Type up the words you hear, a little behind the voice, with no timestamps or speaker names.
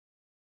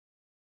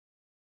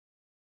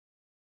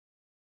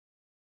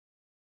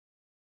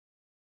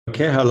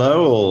Okay,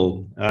 hello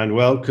all, and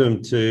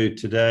welcome to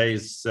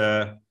today's,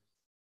 I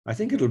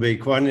think it'll be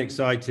quite an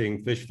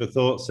exciting Fish for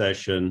Thought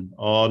session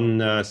on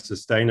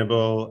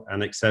sustainable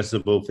and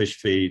accessible fish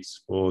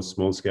feeds for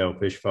small-scale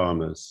fish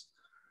farmers,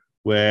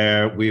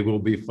 where we will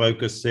be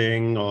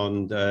focusing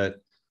on the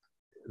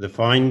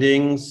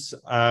findings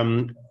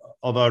of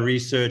our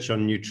research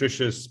on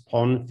nutritious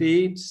pond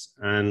feeds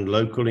and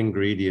local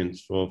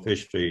ingredients for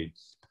fish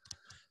feeds.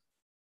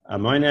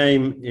 My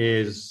name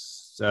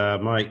is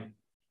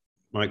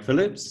Mike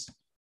Phillips.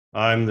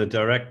 I'm the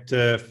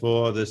director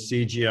for the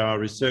CGIAR'S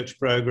Research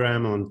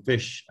Program on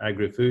fish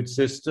agri-food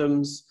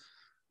systems,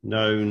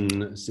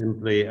 known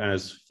simply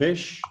as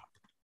FISH.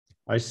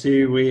 I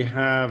see we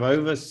have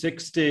over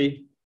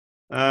 60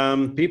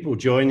 people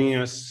joining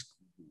us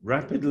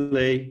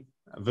rapidly,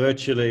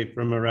 virtually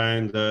from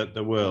around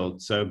the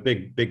world. So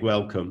big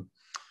welcome.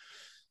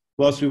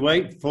 Whilst we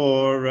wait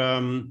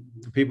for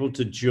people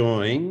to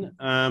join,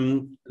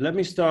 let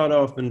me start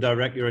off and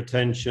direct your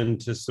attention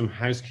to some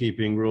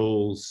housekeeping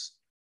rules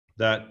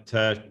that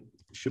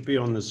should be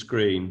on the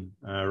screen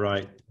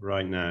right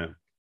now.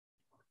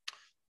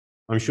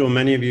 I'm sure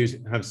many of you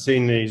have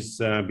seen these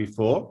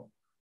before,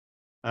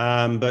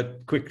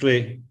 but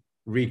quickly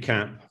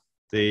recap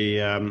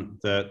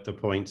the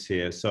points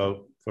here.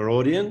 So for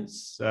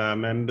audience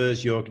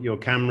members, your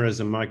cameras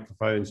and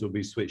microphones will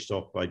be switched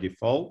off by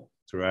default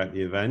throughout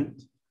the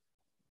event.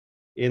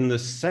 In the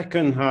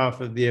second half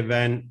of the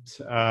event,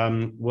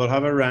 we'll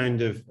have a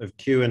round of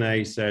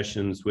Q&A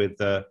sessions with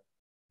the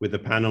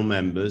panel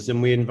members,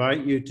 and we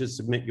invite you to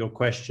submit your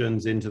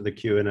questions into the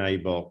Q&A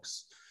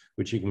box,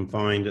 which you can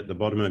find at the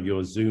bottom of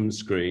your Zoom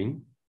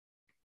screen.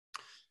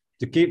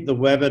 To keep the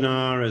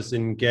webinar as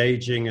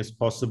engaging as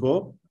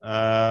possible,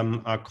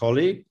 our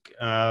colleague,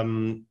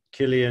 Kilian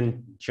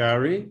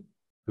Chowry,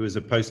 who is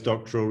a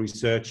postdoctoral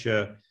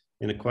researcher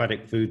in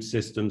aquatic food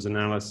systems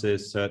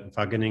analysis at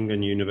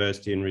Wageningen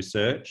University and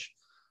Research,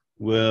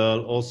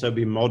 will also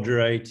be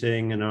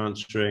moderating and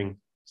answering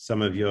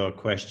some of your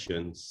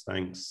questions.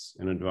 Thanks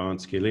in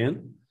advance,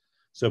 Kilian.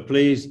 So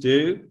please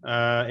do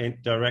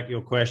direct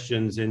your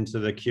questions into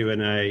the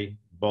Q&A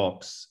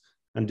box,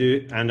 and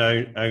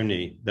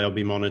only they'll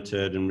be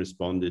monitored and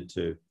responded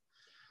to.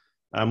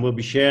 We'll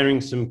be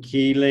sharing some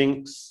key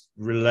links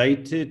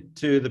related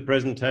to the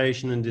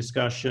presentation and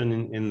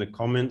discussion in the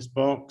comments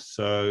box,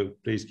 so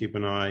please keep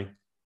an eye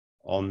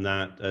on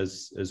that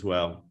as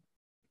well.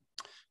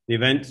 The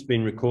event's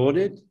been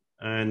recorded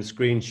and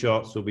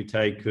screenshots will be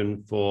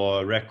taken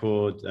for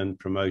record and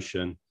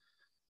promotion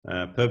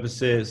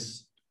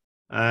purposes,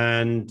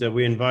 and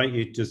we invite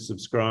you to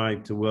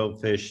subscribe to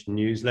WorldFish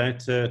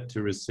newsletter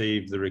to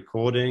receive the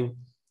recording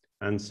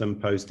and some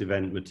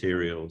post-event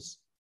materials,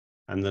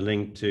 and the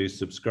link to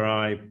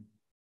subscribe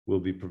will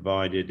be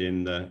provided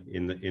in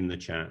the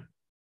chat.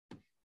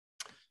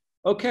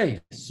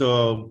 Okay,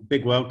 so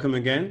big welcome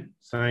again.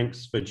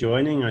 Thanks for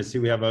joining. I see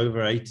we have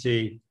over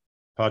 80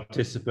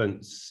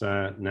 participants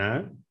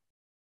now.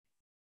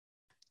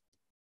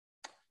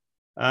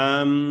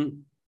 The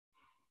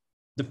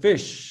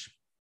FISH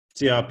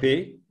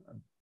CRP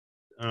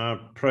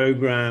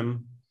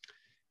program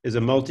is a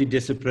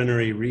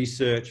multidisciplinary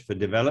research for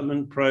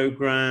development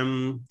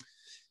program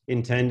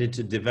intended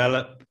to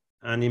develop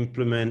and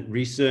implement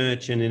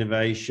research and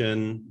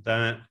innovation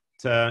that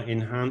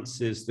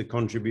enhances the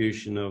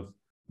contribution of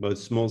both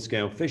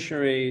small-scale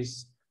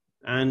fisheries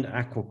and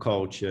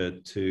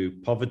aquaculture to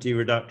poverty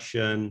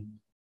reduction,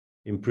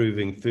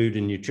 improving food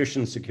and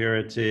nutrition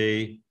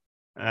security,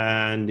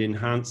 and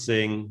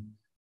enhancing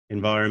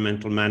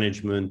environmental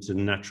management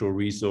and natural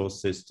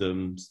resource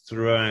systems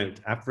throughout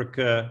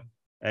Africa,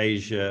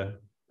 Asia,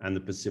 and the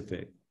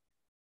Pacific.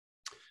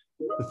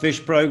 The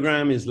FISH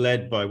program is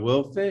led by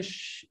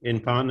WorldFish in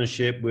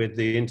partnership with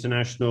the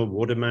International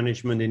Water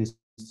Management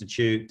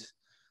Institute,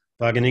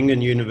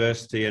 Wageningen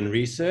University and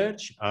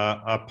Research,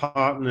 our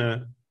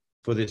partner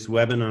for this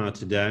webinar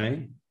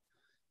today,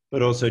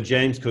 but also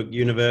James Cook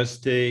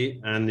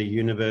University and the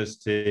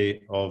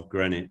University of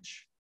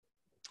Greenwich.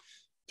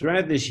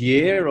 Throughout this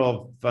year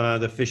of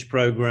the FISH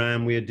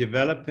program, we are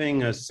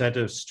developing a set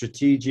of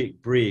strategic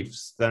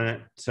briefs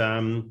that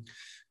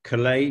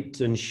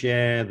collate and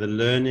share the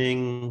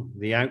learning,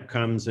 the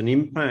outcomes and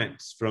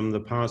impacts from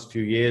the past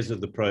few years of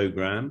the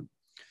program,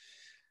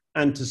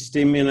 and to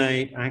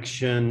stimulate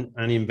action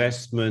and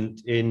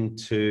investment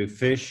into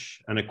fish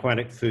and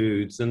aquatic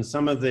foods and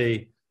some of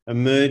the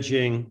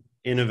emerging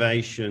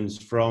innovations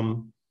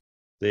from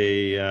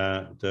the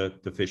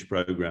FISH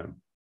program.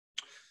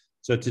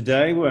 So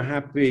today we're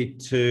happy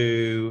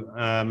to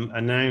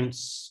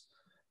announce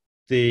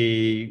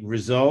the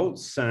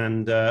results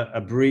and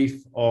a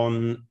brief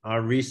on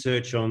our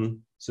research on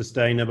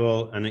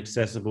sustainable and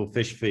accessible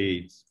fish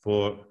feeds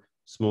for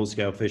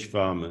small-scale fish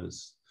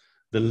farmers.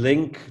 The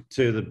link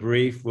to the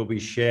brief will be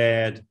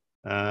shared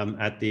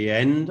at the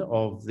end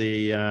of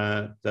the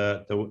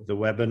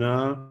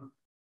webinar,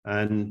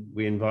 and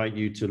we invite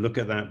you to look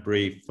at that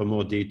brief for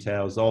more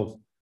details of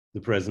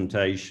the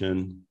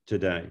presentation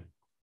today.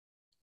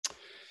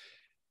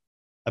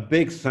 A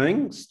big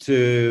thanks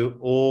to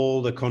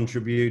all the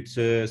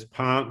contributors,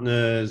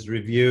 partners,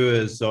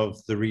 reviewers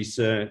of the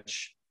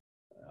research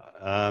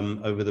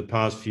over the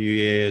past few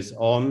years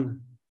on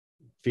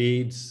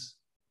feeds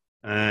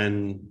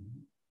and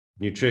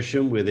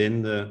nutrition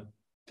within the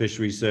Fish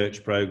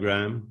Research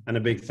Program, and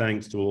a big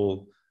thanks to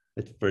all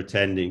for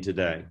attending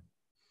today.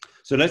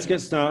 So let's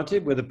get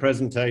started with a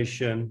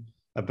presentation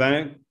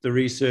about the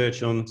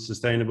research on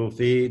sustainable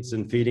feeds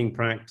and feeding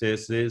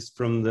practices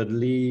from the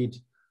lead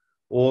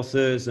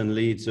authors and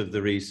leads of the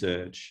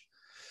research.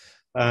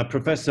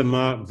 Professor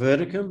Marc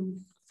Verdegem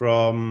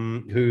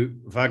from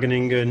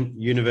Wageningen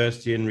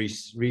University in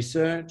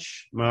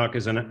Research. Marc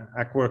is an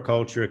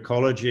aquaculture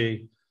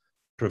ecology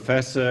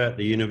professor at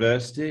the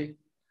university.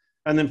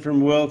 And then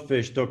from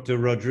WorldFish, Dr.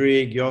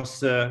 Rodrigue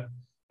Yossa,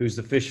 who's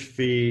the fish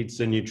feeds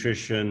and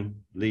nutrition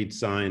lead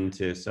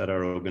scientist at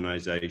our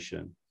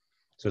organization.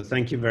 So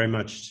thank you very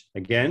much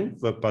again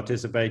for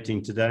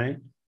participating today.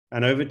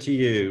 And over to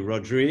you,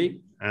 Rodrigue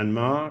and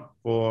Marc,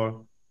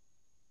 for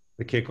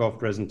the kickoff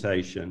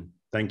presentation.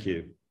 Thank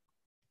you.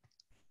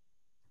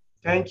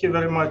 Thank you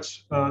very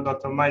much,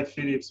 Dr. Mike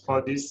Phillips,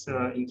 for this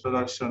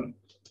introduction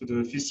to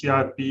the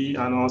FISH-CRP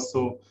and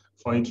also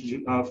for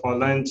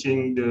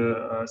launching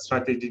the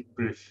strategic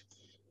brief.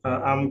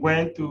 I'm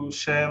going to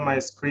share my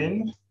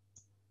screen.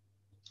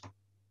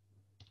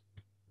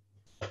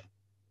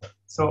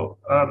 So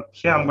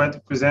here I'm going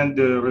to present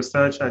the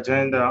research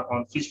agenda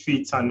on fish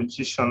feeds and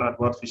nutrition at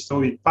WorldFish.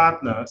 So with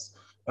partners,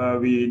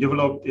 we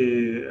developed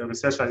a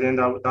research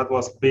agenda that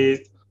was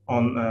based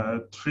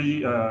on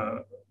three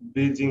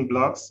building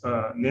blocks,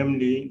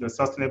 namely the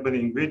sustainable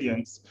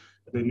ingredients,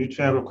 the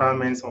nutrient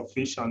requirements of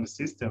fish and the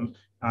system,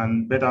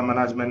 and better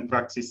management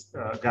practice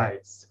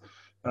guides.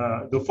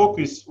 The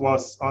focus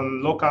was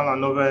on local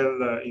and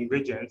novel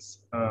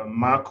ingredients,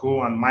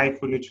 macro and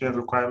micronutrient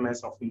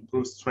requirements of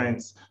improved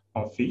strengths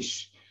of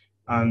fish,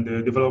 and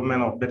the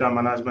development of better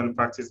management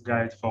practice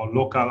guides for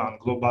local and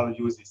global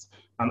uses.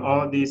 And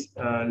all this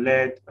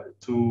led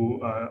to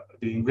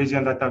the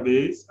ingredient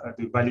database,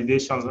 the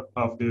validation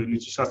of the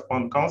nutritious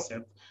pond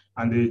concept,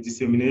 and the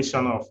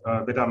dissemination of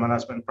better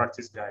management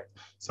practice guide.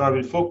 So I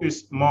will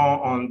focus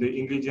more on the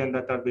ingredient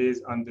database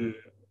and the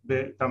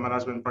better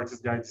management practice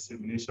guide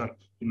dissemination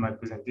in my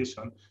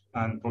presentation.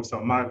 And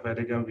Professor Marc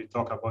Verdegem will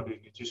talk about the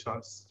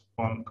nutritious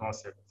pond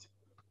concept.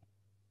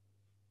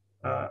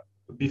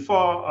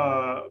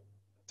 Before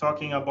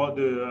talking about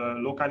the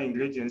local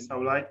ingredients, I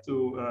would like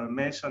to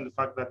mention the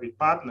fact that with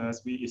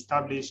partners, we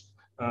established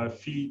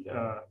feed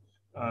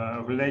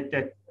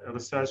related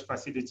research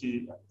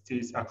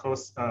facilities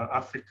across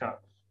Africa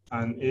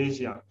and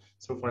Asia.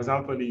 So for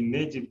example, in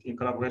Egypt, in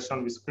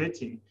collaboration with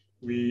Cretin,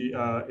 we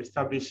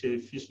established a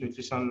fish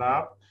nutrition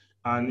lab.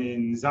 And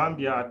in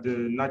Zambia, at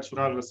the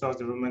Natural Resource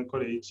Development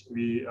College,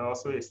 we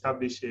also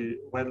established a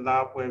wet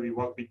lab where we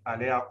work with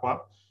Ale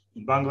Aqua.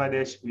 In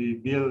Bangladesh, we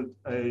built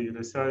a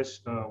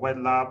research wet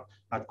lab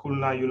at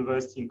Khulna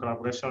University in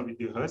collaboration with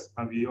the host,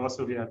 and we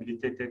also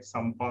rehabilitated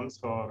some ponds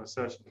for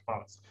research in the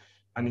ponds.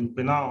 And in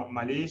Penang,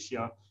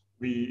 Malaysia,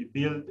 we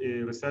built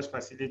a research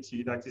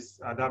facility that is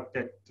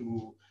adapted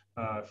to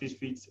fish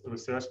feeds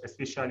research,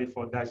 especially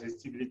for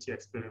digestibility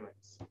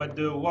experiments. But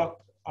the work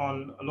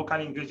on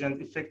local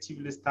ingredients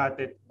effectively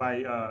started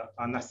by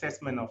an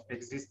assessment of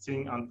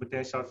existing and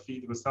potential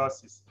feed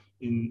resources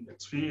in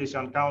 3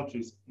 Asian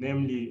countries,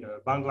 namely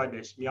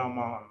Bangladesh,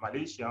 Myanmar, and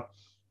Malaysia,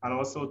 and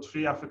also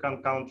 3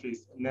 African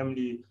countries,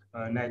 namely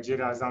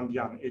Nigeria,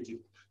 Zambia, and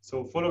Egypt.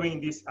 So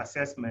following this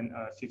assessment,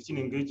 15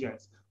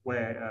 ingredients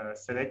were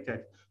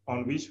selected,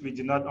 on which we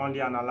did not only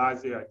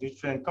analyze the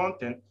nutrient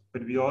content,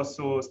 but we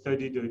also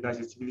studied the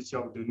digestibility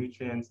of the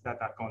nutrients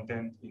that are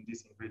contained in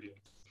these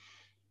ingredients.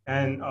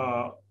 And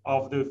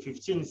of the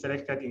 15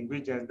 selected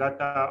ingredients,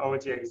 data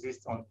already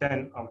exists on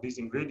 10 of these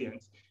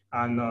ingredients,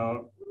 and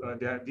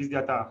these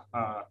data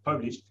are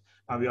published.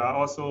 And we are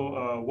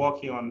also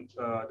working on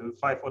the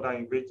 5 other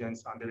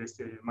ingredients, and there is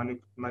a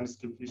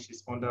manuscript which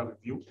is under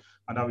review,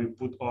 and I will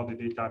put all the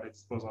data at the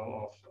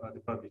disposal of the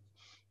public.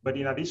 But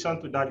in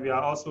addition to that, we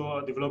are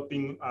also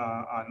developing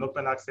an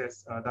open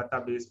access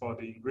database for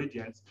the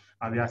ingredients,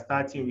 and we are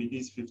starting with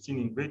these 15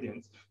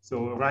 ingredients.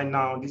 So right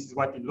now, this is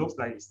what it looks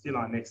like. It's still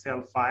an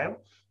Excel file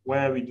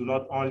where we do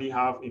not only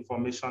have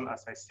information,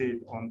 as I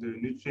said, on the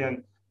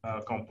nutrient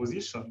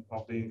composition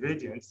of the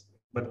ingredients,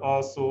 but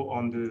also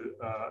on the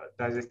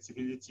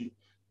digestibility,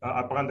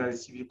 apparent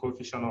digestibility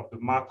coefficient of the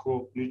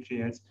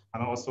macronutrients,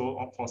 and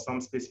also for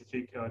some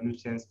specific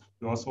nutrients,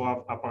 we also have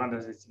apparent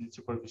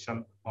digestibility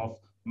coefficient of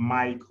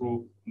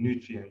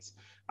micronutrients.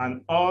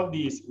 And all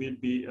these will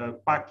be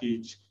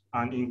packaged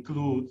and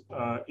include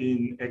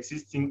in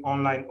existing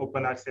online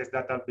open access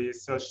database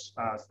such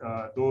as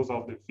those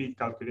of the feed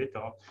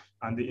calculator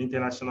and the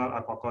International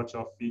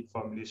Aquaculture Feed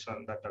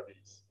Formulation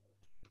Database.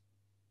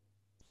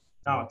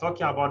 Now,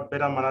 talking about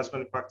better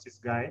management practice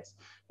guides,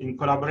 in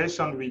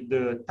collaboration with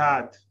the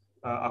TAD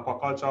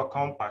Aquaculture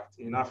Compact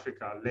in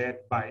Africa, led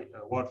by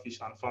WorldFish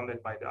and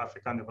funded by the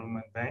African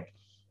Development Bank,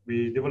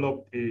 we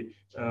developed a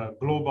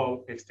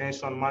global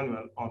extension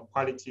manual on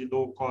quality,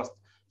 low-cost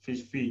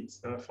fish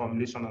feeds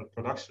formulation and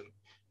production,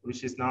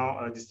 which is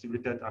now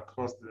distributed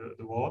across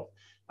the world.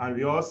 And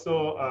we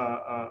also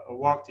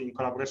worked in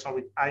collaboration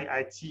with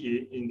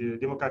IITA in the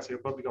Democratic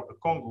Republic of the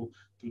Congo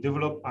to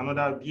develop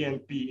another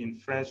BMP in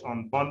French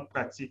on bonnes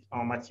pratiques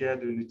en matière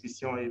de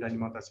nutrition et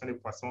d'alimentation des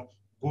poissons,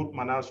 good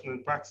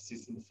management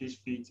practices in fish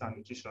feeds and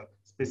nutrition,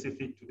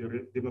 specific to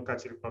the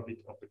Democratic Republic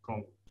of the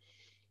Congo.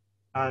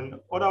 And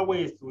other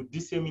ways to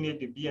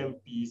disseminate the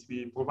BMPs,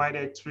 we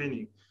provided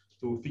training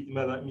to feed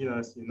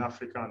millers in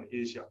Africa and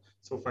Asia.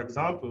 So for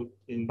example,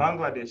 in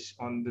Bangladesh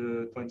on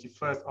the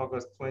 21st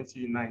August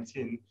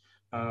 2019,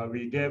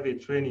 we gave a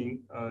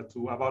training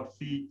to about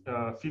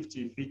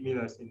 50 feed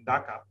millers in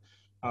Dhaka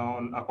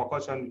on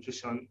aquaculture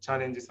nutrition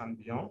challenges and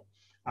beyond.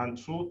 And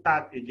through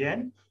that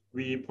again,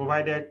 we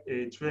provided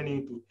a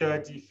training to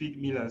 30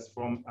 feed millers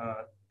from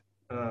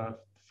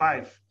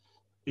 5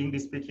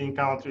 English-speaking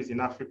countries in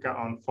Africa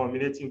on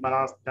formulating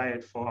balanced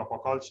diet for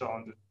aquaculture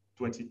on the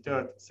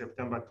 23rd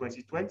September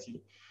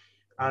 2020.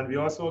 And we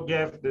also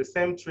gave the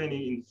same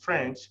training in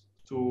French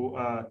to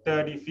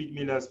 30 feed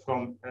millers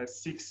from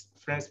 6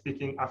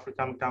 French-speaking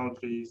African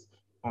countries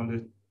on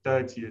the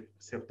 30th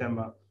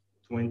September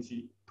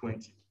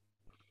 2020.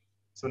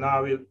 So now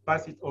I will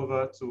pass it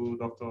over to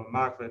Dr.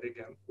 Marc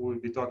Verdegem, who will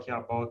be talking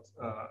about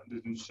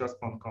the nutritious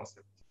pond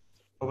concept.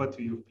 Over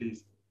to you,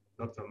 please,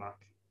 Dr. Marc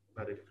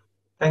Verdegem.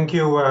 Thank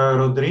you,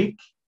 Rodrigue.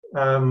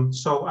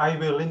 So I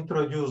will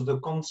introduce the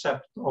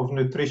concept of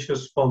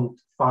nutritious pond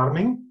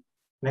farming.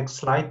 Next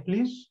slide,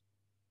 please.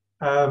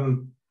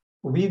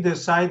 We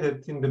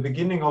decided in the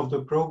beginning of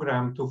the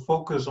program to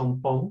focus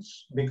on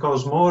ponds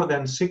because more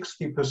than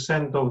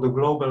 60% of the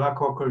global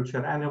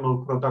aquaculture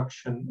animal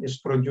production is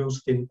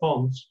produced in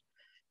ponds.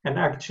 And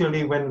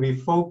actually, when we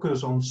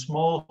focus on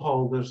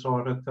smallholders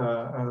or at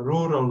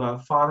rural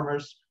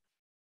farmers,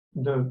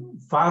 the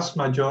vast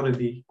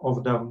majority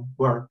of them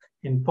work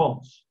in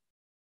ponds.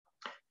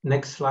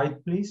 Next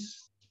slide,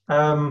 please.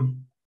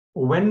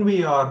 When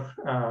we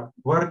are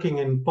working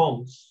in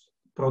ponds,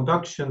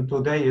 production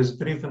today is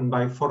driven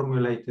by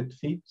formulated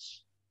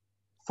feeds.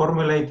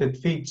 Formulated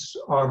feeds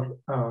are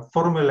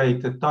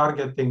formulated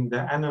targeting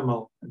the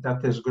animal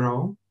that is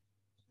grown,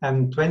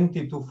 and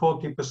 20 to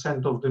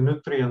 40% of the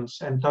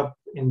nutrients end up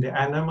in the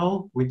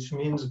animal, which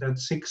means that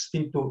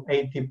 60 to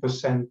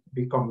 80%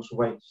 becomes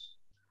waste.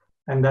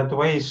 And that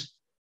waste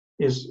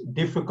is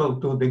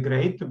difficult to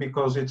degrade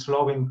because it's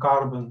low in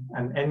carbon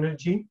and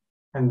energy,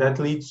 and that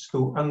leads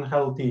to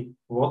unhealthy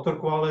water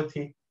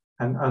quality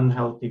and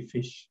unhealthy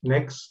fish.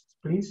 Next,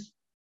 please.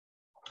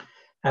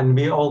 And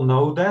we all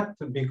know that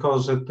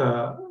because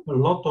a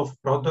lot of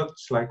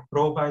products like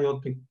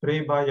probiotic,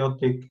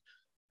 prebiotic,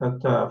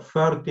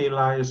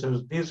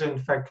 fertilizers,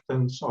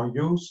 disinfectants are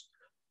used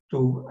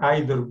to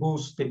either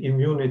boost the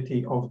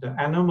immunity of the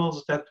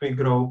animals that we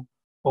grow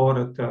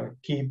or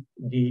keep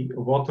the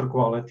water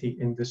quality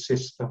in the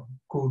system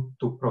good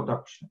to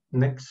production.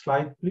 Next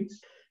slide,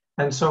 please.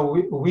 And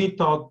so we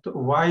thought,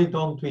 why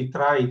don't we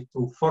try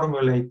to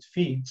formulate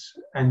feeds?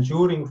 And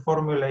during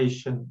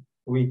formulation,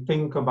 we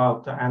think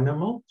about the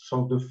animal,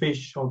 so the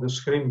fish or the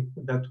shrimp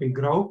that we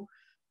grow.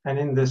 And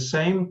in the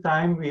same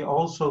time, we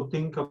also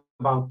think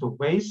about the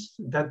waste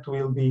that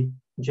will be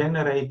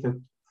generated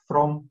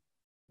from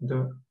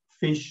the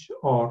fish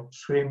or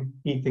shrimp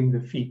eating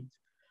the feed.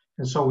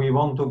 And so we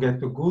want to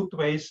get a good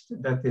waste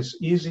that is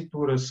easy to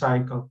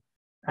recycle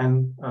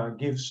and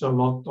gives a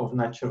lot of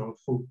natural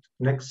food.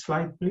 Next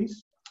slide,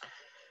 please.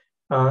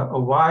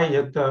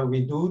 Why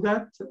we do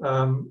that?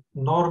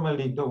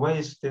 Normally the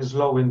waste is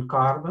low in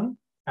carbon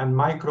and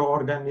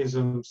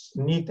microorganisms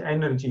need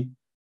energy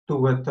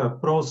to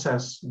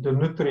process the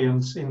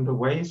nutrients in the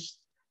waste.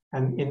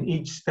 And in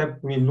each step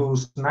we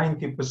lose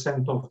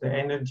 90% of the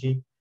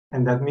energy.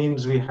 And that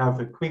means we have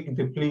a quick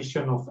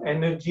depletion of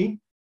energy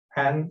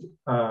and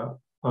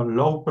a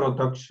low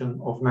production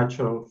of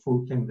natural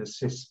food in the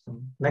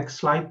system. Next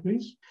slide,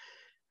 please.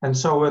 And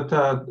so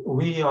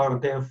we are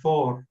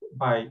therefore,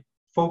 by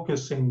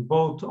focusing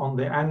both on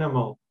the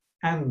animal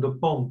and the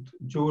pond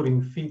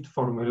during feed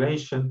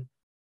formulation,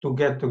 to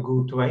get a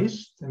good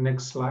waste. The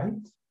next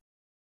slide,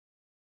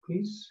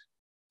 please.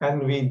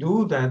 And we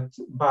do that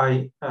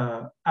by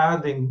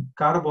adding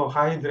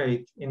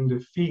carbohydrate in the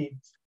feed,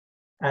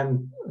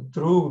 and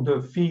through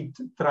the feed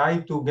try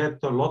to get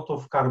a lot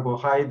of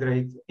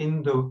carbohydrate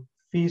in the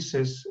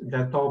feces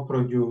that are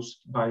produced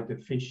by the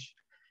fish.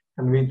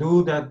 And we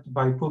do that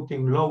by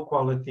putting low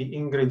quality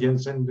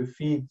ingredients in the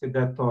feed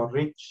that are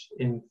rich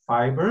in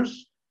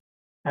fibers.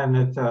 And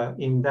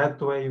in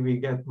that way we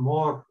get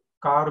more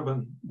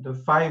carbon. The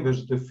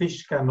fibers the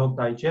fish cannot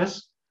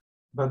digest,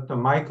 but the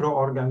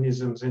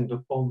microorganisms in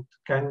the pond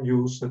can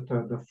use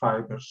the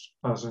fibers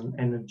as an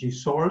energy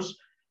source.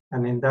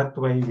 And in that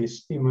way we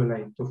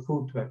stimulate the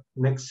food web.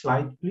 Next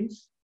slide,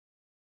 please.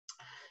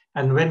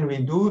 And when we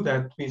do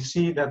that, we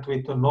see that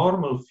with a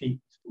normal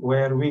feed,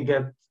 where we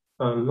get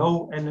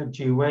low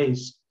energy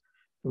waste,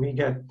 we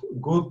get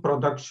good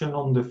production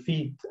on the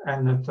feed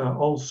and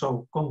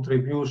also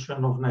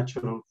contribution of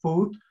natural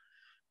food.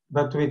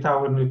 but with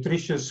our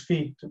nutritious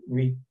feed,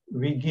 we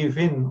give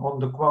in on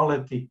the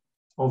quality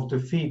of the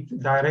feed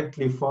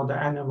directly for the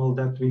animal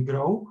that we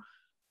grow,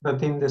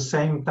 but in the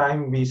same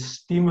time we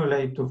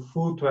stimulate the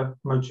food web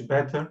much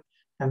better,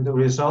 and the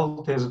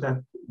result is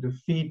that the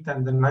feed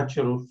and the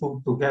natural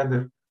food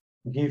together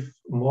give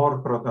more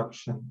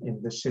production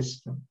in the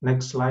system.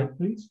 Next slide,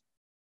 please.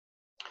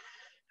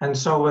 And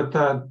so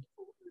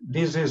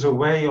this is a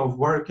way of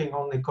working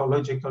on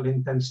ecological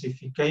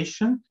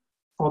intensification.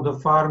 For the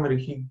farmer,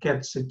 he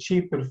gets a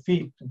cheaper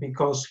feed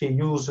because he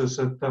uses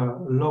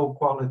low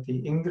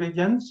quality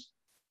ingredients.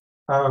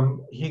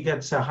 He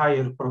gets a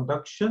higher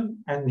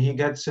production, and he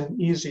gets an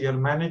easier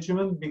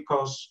management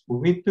because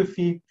with the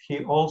feed,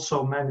 he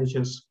also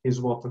manages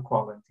his water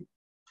quality.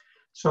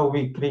 So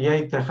we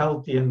create a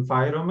healthy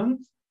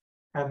environment,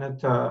 and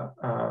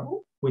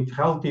with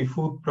healthy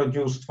food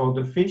produced for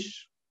the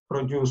fish,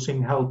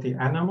 producing healthy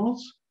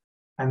animals,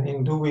 and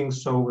in doing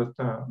so,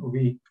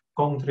 we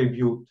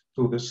contribute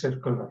to the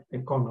circular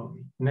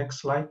economy.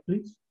 Next slide,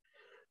 please.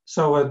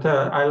 So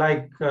I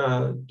like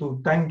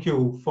to thank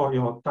you for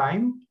your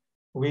time.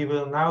 We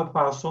will now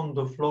pass on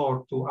the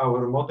floor to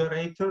our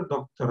moderator,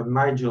 Dr.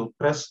 Nigel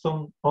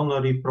Preston,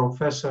 Honorary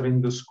Professor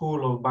in the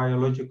School of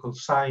Biological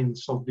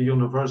Science of the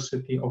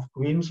University of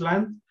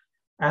Queensland,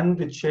 and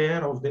the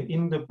Chair of the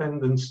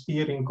Independent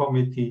Steering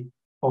Committee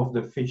of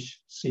the Fish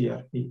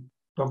CRP.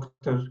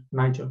 Dr.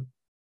 Nigel,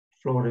 the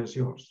floor is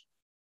yours.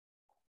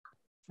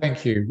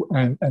 Thank you,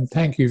 and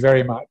thank you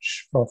very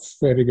much, Prof.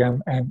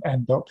 Verdegem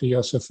and Dr.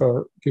 Yossa,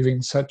 for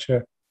giving such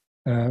a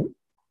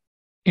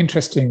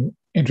interesting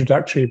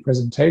introductory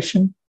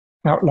presentation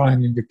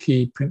outlining the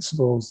key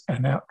principles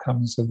and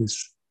outcomes of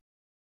this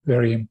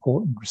very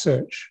important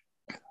research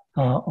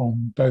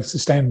on both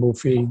sustainable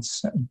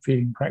feeds and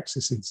feeding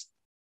practices.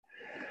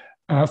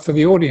 For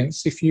the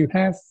audience, if you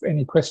have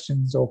any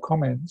questions or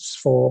comments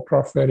for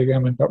Prof.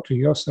 Verdegem and Dr.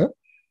 Yossa,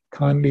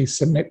 kindly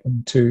submit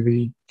them to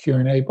the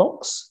Q&A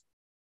box,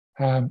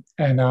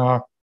 and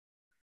our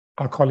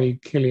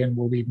colleague Killian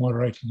will be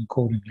moderating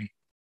accordingly.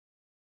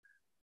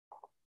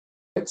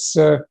 Let's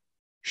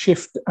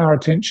shift our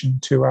attention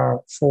to our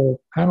 4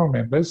 panel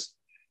members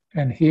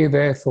and hear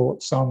their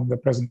thoughts on the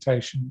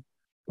presentation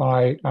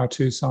by our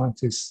 2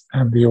 scientists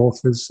and the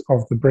authors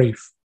of the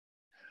brief.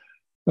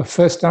 But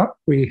first up,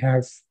 we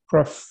have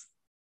Prof.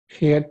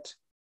 Marc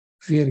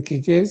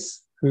Verdegem,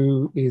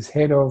 who is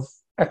Head of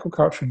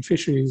Aquaculture and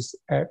Fisheries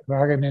at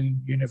Wageningen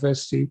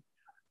University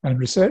and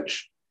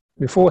Research.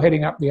 Before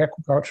heading up the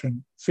Aquaculture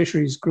and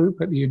Fisheries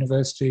group at the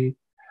university,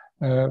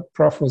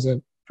 Prof was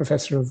a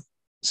professor of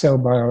cell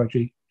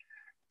biology.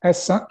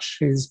 As such,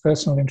 his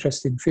personal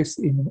interest in fish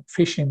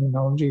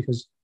immunology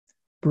has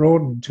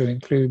broadened to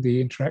include the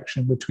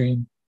interaction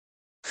between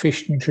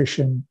fish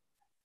nutrition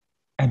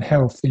and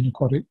health in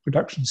aquatic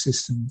production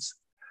systems.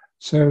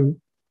 So,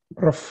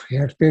 Prof.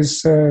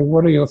 Verdegem,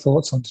 what are your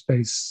thoughts on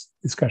today's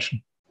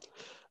discussion?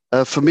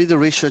 For me, the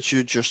research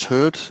you just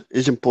heard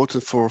is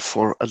important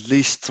for at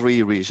least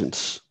 3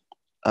 reasons.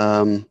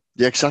 The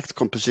exact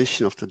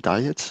composition of the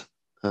diet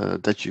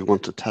that you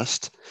want to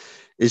test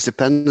is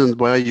dependent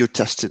where you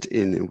test it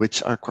in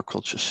which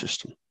aquaculture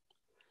system.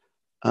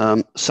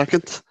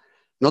 Second,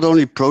 not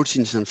only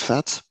proteins and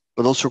fat,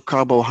 but also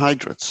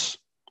carbohydrates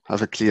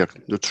have a clear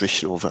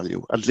nutritional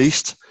value, at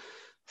least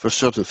for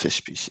certain fish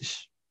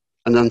species.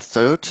 And then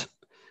third,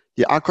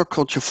 the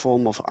aquaculture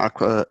form of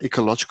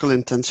ecological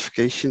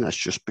intensification, as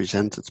just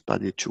presented by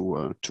the two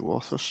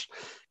authors,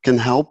 can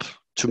help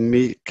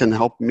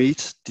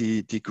meet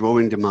the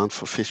growing demand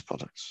for fish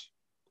products.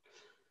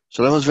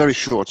 So that was very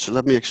short, so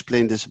let me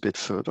explain this a bit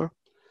further.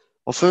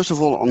 Well, first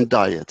of all, on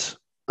diet.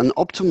 An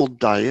optimal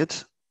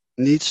diet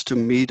needs to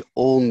meet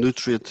all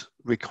nutrient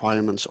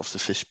requirements of the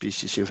fish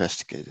species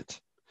investigated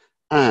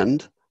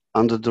and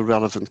under the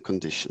relevant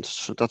conditions.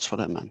 So that's what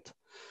I meant.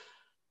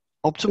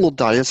 Optimal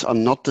diets are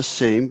not the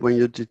same when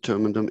you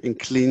determine them in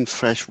clean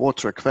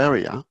freshwater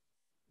aquaria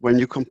when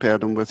you compare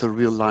them with a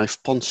real-life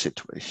pond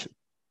situation.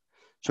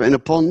 So in a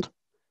pond,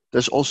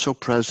 there's also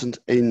present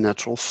a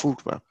natural food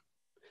web.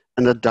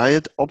 And a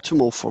diet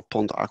optimal for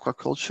pond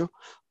aquaculture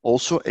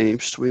also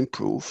aims to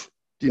improve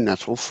the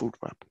natural food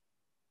web.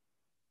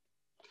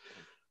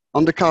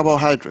 On the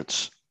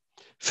carbohydrates,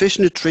 fish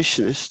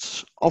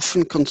nutritionists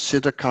often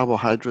consider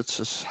carbohydrates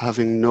as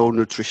having no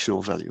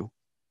nutritional value.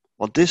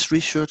 Well, this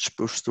research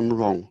proves them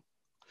wrong.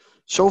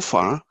 So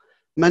far,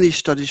 many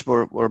studies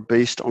were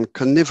based on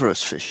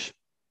carnivorous fish,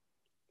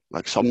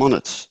 like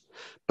salmonids,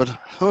 but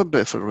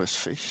herbivorous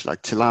fish,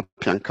 like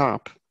tilapia and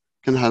carp,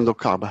 can handle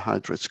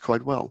carbohydrates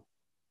quite well.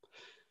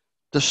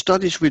 The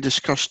studies we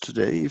discussed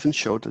today even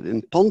show that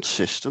in pond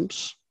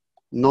systems,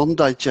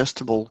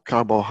 non-digestible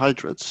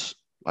carbohydrates,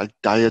 like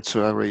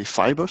dietary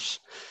fibers,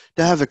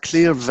 they have a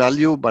clear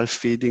value by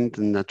feeding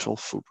the natural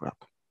food web.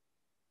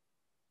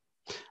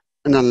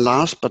 And then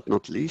last but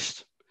not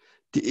least,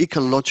 the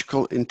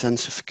ecological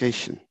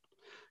intensification.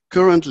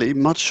 Currently,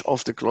 much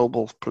of the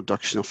global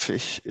production of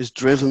fish is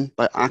driven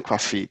by aqua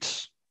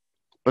feeds.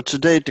 But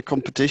today, the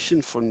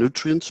competition for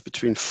nutrients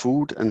between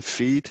food and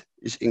feed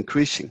is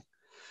increasing.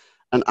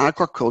 And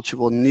aquaculture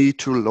will need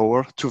to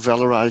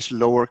valorize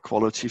lower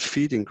quality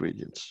feed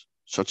ingredients,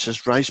 such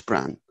as rice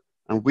bran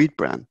and wheat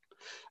bran.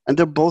 And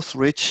they're both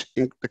rich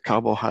in the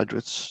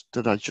carbohydrates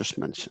that I just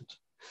mentioned.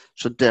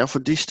 So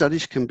therefore, these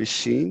studies can be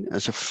seen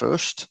as a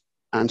first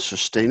and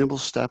sustainable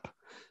step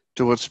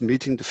towards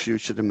meeting the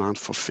future demand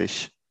for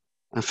fish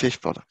and fish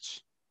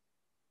products.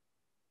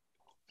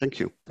 Thank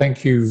you.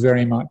 Thank you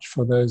very much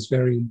for those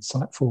very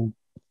insightful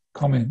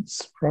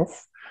comments,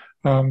 Prof.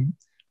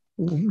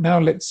 Now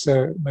let's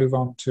move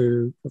on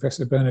to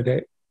Professor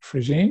Bernadette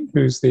Frégine,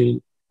 who's the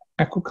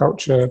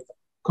Aquaculture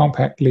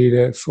Compact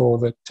Leader for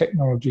the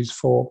Technologies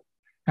for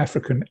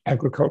African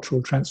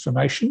Agricultural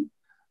Transformation,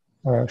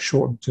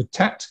 shortened to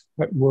TAT,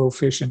 at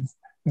WorldFish, and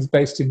is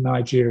based in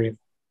Nigeria.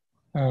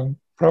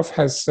 Prof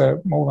has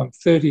more than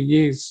 30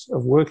 years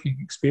of working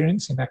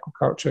experience in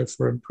aquaculture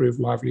for improved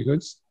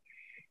livelihoods.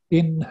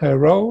 In her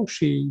role,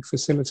 she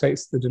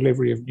facilitates the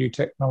delivery of new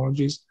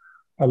technologies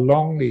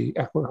along the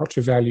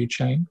aquaculture value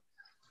chain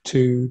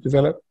to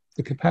develop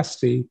the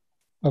capacity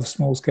of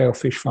small-scale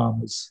fish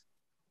farmers.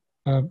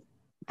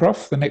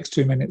 Prof, the next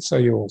 2 minutes are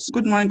yours.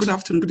 Good morning, good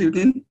afternoon, good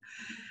evening.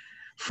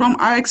 From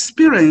our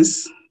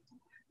experience,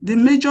 the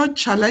major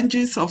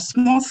challenges of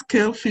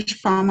small-scale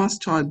fish farmers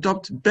to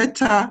adopt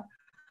better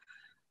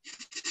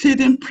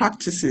feeding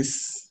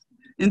practices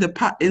in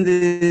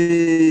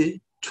the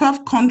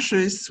 12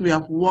 countries we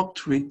have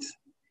worked with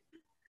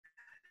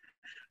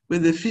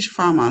the fish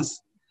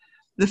farmers.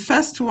 The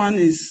first one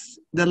is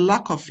the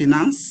lack of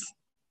finance.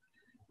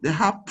 They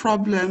have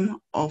problem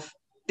of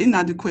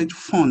inadequate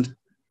fund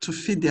to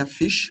feed their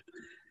fish.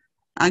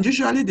 And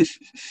usually the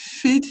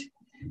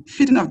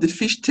feeding of the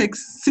fish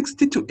takes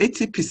 60 to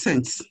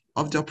 80%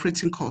 of the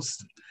operating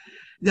cost.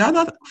 The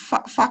other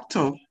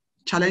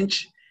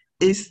challenge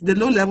is the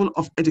low level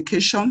of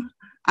education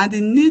and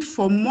the need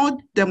for more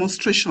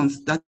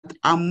demonstrations that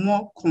are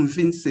more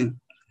convincing.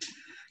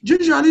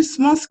 Usually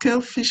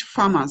small-scale fish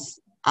farmers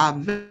are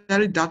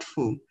very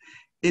doubtful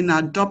in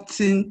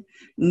adopting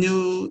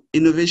new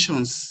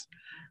innovations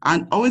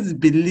and always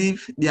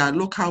believe their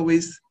local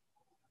ways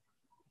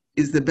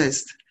is the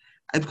best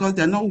because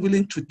they're not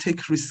willing to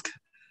take risk.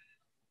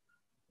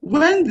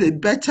 When the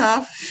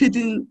better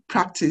feeding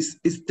practice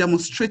is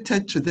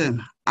demonstrated to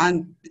them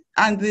and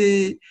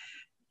the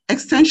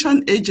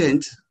extension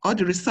agent or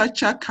the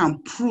researcher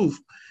can prove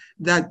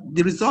that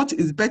the result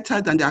is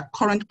better than their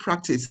current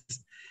practice,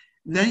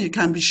 then you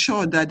can be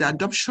sure that the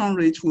adoption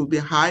rate will be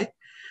high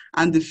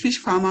and the fish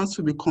farmers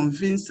will be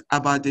convinced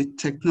about the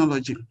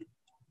technology.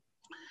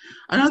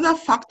 Another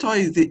factor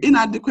is the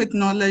inadequate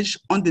knowledge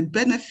on the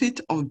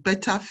benefit of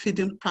better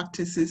feeding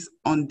practices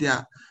on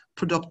their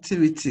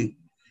productivity.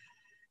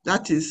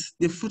 That is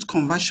the food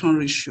conversion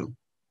ratio.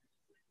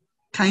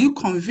 Can you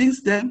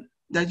convince them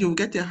that you'll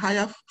get a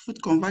higher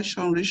food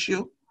conversion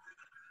ratio?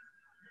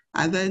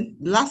 And then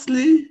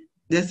lastly,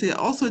 there's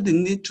also the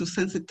need to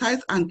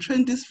sensitize and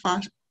train these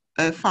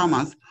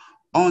farmers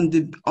on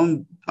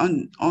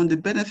the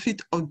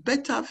benefit of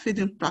better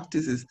feeding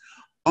practices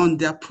on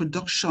their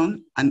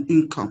production and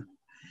income.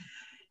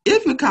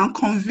 If you can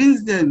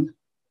convince them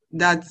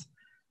that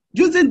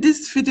using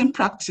this feeding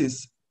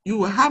practice, you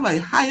will have a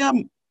higher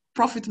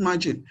profit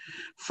margin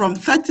from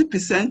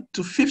 30%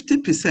 to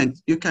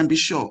 50%, you can be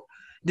sure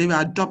they will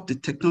adopt the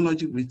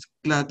technology with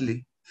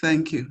gladly.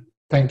 Thank you.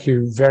 Thank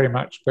you very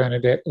much,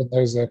 Bernadette, and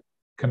those are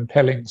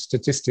compelling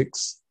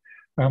statistics.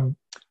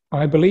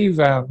 I believe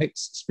our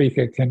next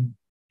speaker can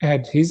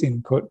add his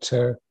input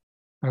to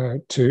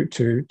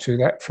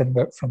that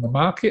from the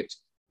market,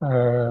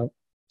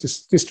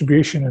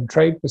 distribution and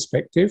trade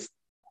perspective.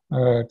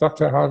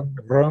 Dr. Harden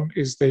Rome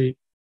is the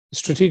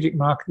Strategic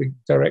Marketing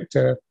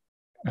Director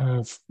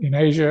in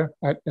Asia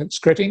at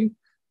Skretting,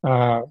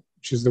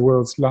 which is the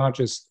world's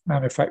largest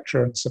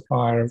manufacturer and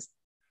supplier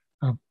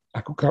of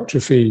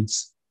aquaculture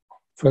feeds.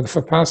 For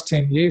the past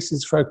 10 years,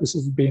 his focus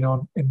has been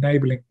on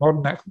enabling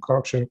modern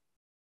aquaculture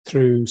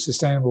through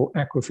sustainable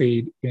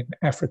aquafeed in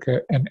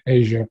Africa and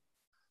Asia.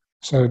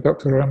 So,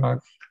 Dr. Roma,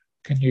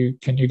 can you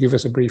give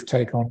us a brief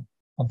take on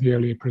the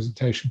earlier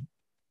presentation?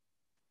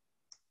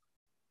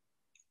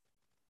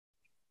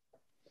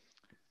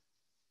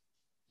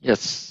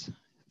 Yes,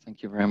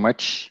 thank you very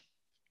much.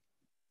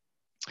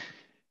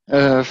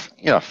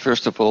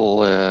 First of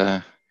all,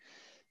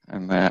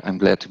 I'm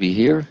glad to be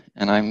here,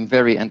 and I'm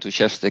very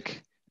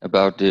enthusiastic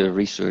about the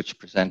research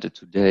presented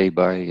today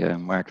by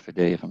Marc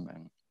Verdegem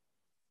and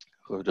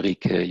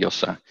Rodrigue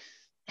Yossa.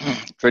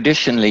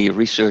 Traditionally,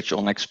 research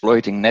on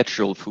exploiting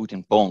natural food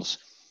in ponds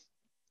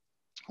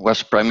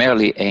was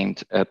primarily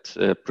aimed at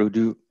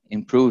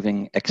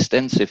improving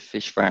extensive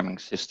fish farming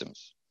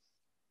systems,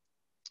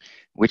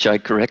 which I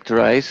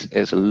characterize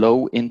as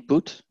low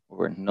input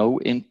or no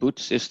input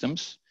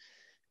systems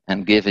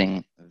and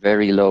giving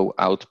very low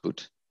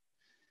output.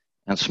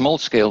 And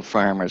small-scale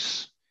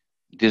farmers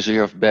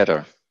deserve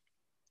better.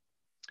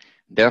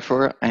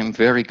 Therefore, I'm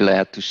very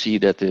glad to see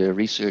that the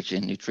research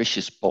in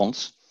nutritious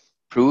ponds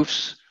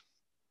proves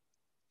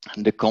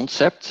the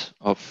concept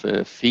of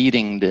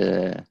feeding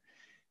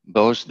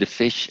both the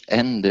fish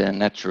and the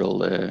natural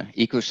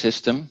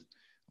ecosystem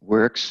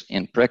works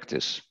in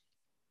practice.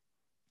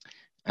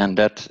 And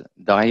that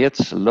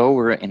diets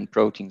lower in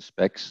protein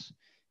specs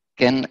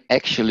can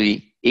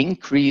actually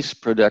increase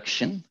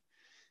production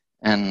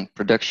and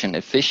production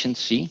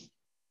efficiency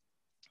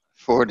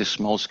for the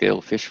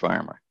small-scale fish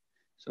farmer.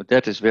 So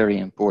that is very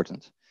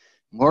important.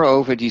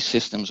 Moreover, these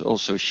systems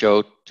also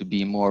showed to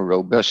be more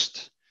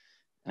robust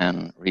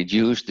and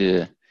reduce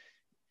the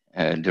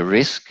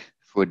risk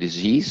for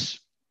disease,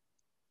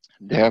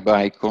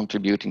 thereby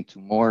contributing to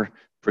more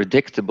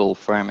predictable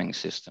farming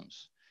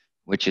systems,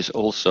 which is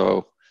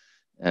also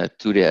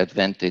to the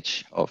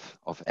advantage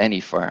of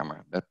any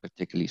farmer, but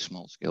particularly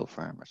small-scale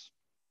farmers.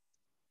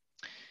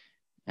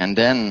 And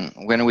then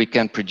when we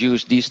can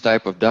produce these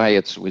type of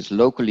diets with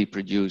locally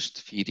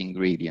produced feed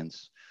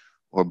ingredients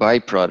or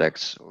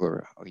byproducts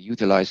or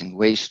utilizing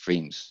waste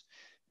streams,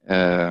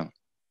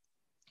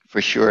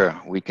 for sure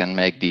we can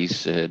make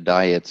these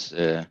diets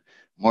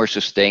more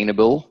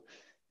sustainable,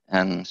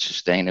 and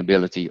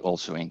sustainability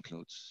also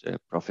includes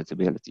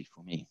profitability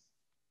for me.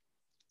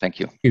 Thank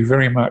you. Thank you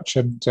very much,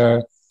 and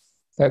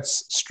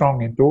that's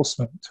strong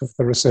endorsement of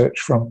the research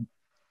from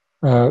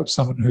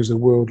someone who's a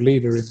world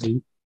leader in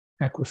the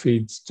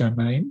aquafeeds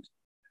domain.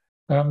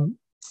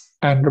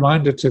 And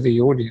reminder to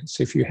the audience,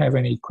 if you have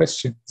any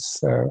questions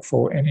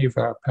for any of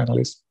our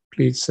panelists,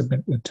 please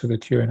submit them to the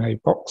Q&A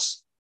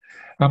box.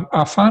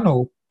 Our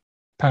final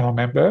panel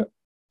member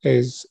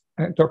is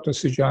Dr.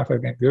 Sujata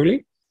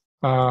Ganguly,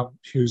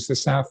 who's the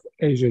South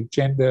Asia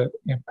Gender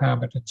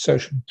Empowerment and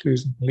Social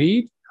Inclusion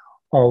Lead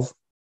of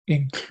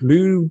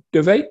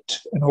Includivate,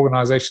 an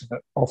organization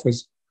that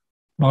offers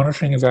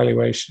monitoring,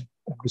 evaluation,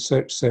 and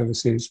research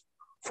services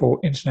for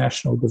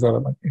international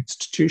development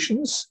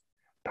institutions,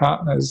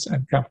 partners,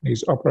 and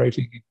companies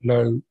operating in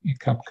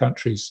low-income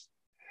countries.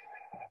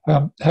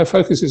 Her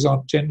focus is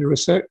on gender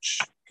research,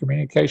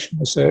 communication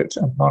research,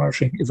 and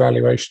monitoring,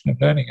 evaluation,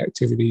 and learning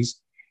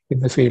activities in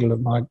the field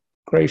of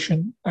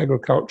migration,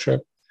 agriculture,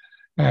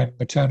 and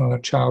maternal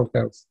and child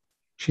health.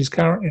 She's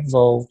currently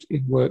involved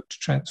in work to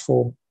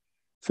transform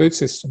food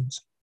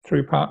systems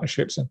through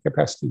partnerships and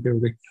capacity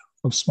building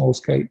of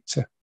small-scale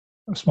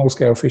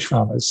fish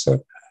farmers.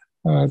 So,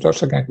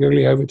 Dr.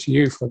 Ganguly, over to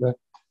you for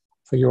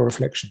your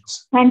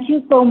reflections. Thank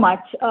you so much.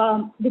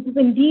 This is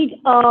indeed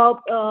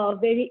a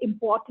very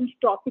important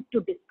topic to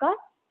discuss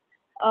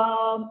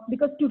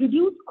because to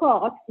reduce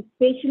costs,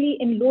 especially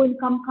in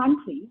low-income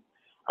countries,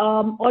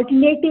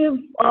 alternative,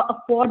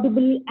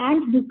 affordable,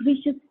 and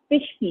nutritious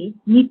fish feeds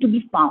need to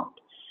be found.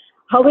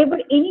 However,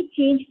 any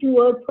change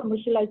towards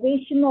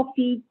commercialization of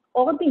feeds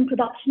or the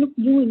introduction of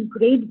new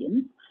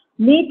ingredients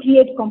may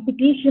create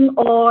competition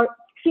or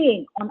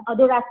strain on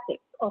other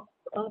aspects of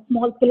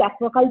small-scale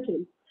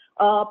aquaculture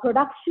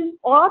production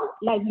or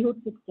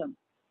livelihood system.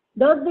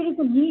 Thus, there is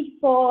a need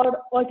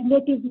for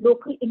alternative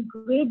local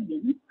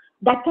ingredients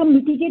that can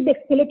mitigate the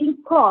escalating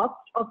cost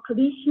of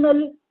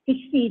traditional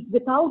fish feeds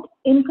without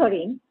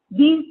incurring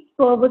these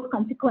perverse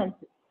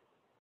consequences.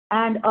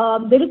 And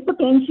there is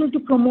potential to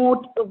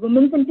promote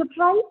women's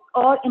enterprise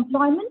or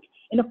employment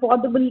in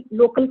affordable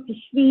local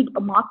fish feed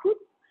markets.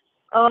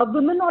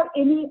 Women or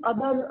any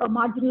other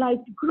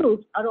marginalized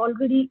groups are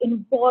already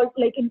involved,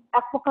 like in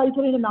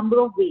aquaculture, in a number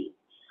of ways.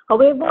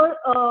 However,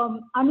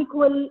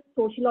 unequal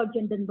social or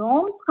gender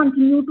norms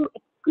continue to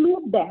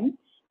exclude them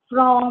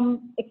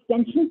from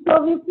extension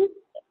services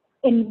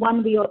in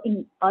one way or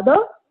in other,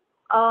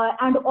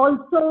 and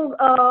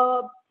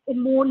also in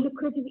more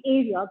lucrative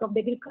areas of the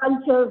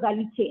agriculture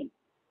value chain.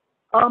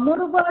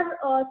 Moreover,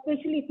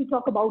 especially if you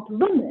talk about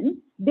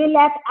women, they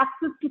lack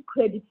access to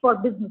credit for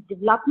business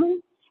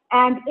development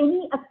and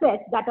any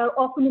assets that are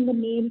often in the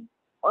name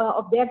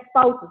of their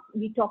spouses.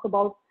 We talk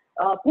about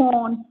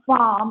pond,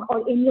 farm,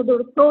 or any other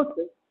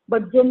resources,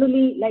 but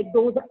generally, like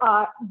those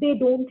are, they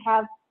don't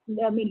have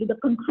mainly the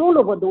control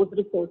over those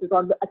resources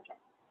or the assets.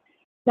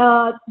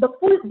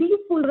 These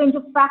full range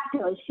of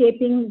factors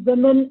shaping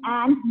women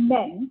and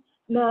men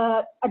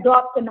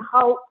adopt and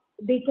how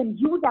they can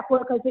use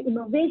aquaculture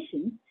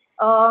innovation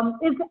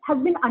has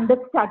been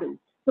understudied.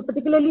 So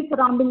particularly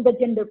surrounding the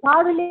gender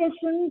power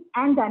relations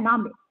and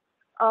dynamics.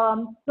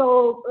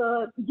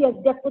 Yes,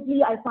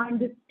 definitely I find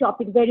this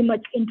topic very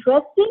much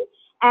interesting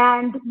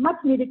and much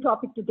needed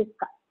topic to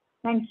discuss.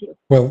 Thank you.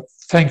 Well,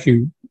 thank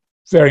you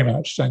very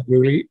much,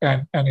 Ganguly,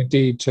 and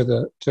indeed to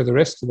the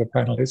rest of the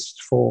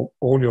panelists for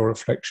all your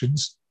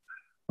reflections.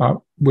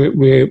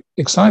 We're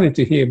excited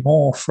to hear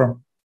more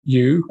from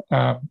you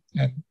and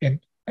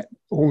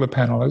all the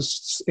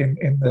panelists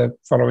in the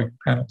following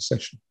panel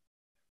session.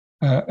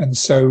 And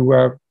so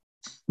we're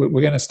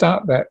going to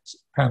start that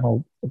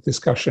panel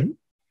discussion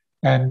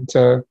and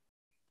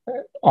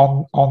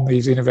on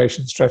these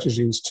innovation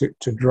strategies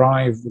to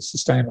drive the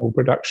sustainable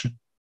production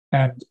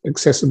and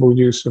accessible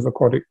use of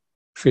aquatic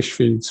fish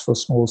feeds for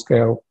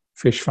small-scale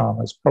fish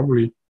farmers,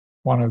 probably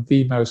one of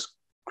the most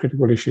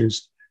critical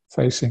issues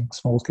facing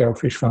small-scale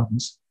fish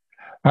farmers.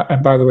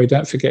 And by the way,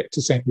 don't forget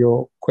to send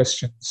your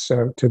questions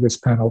to this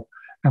panel,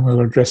 and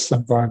we'll address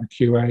them via the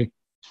QA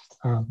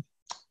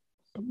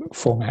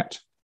format.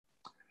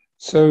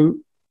 So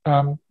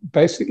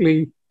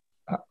basically,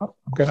 I'm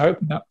going to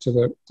open up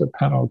to the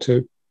panel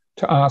to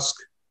ask,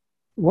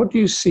 what do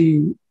you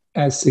see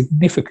as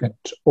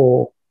significant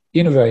or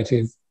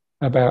innovative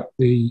about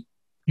the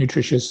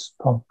nutritious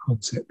pond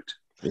concept?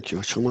 Thank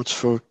you so much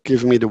for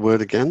giving me the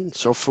word again.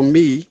 So for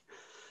me,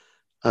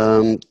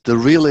 the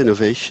real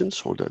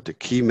innovations, or the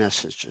key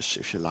messages,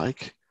 if you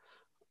like,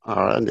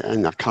 are,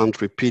 and I can't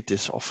repeat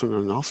this often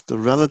enough, the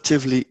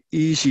relatively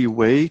easy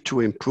way to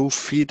improve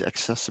feed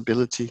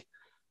accessibility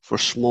for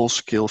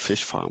small-scale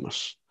fish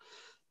farmers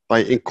by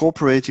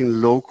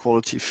incorporating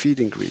low-quality feed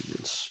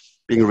ingredients,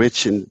 being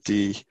rich in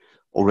the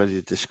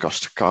already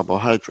discussed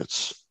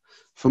carbohydrates.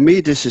 For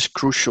me, this is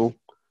crucial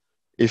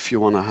if you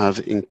want to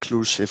have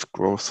inclusive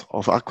growth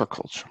of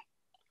aquaculture.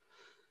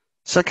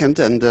 Second,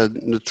 and the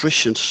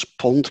nutritious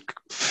pond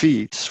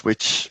feeds,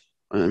 which,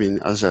 I mean,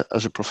 as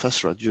a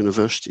professor at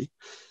university,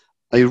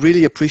 I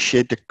really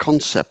appreciate the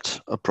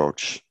concept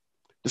approach.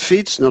 The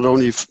feeds not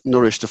only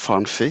nourish the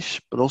farmed fish,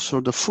 but also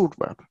the food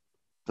web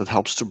that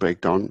helps to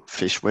break down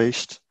fish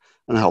waste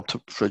and help to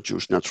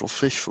produce natural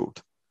fish food.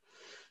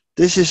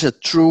 This is a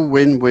true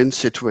win-win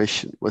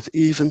situation with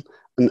even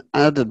an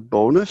added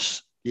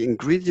bonus. The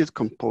ingredient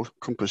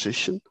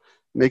composition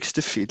makes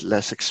the feed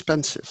less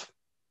expensive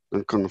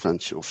than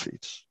conventional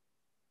feeds.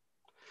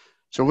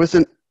 So with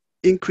an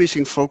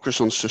increasing focus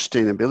on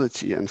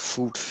sustainability and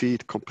food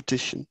feed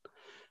competition,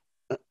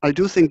 I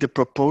do think the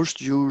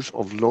proposed use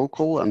of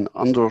local and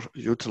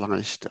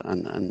underutilized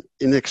and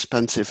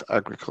inexpensive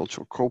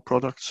agricultural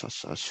co-products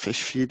such as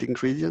fish feed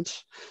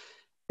ingredients,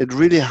 it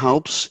really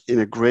helps in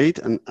a great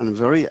and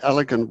very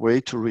elegant way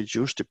to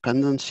reduce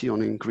dependency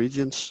on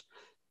ingredients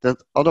that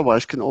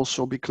otherwise can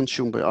also be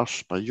consumed by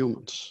us, by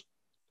humans.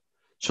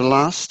 So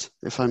last,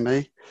 if I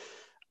may,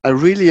 I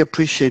really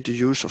appreciate the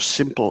use of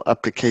simple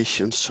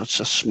applications such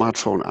as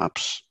smartphone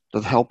apps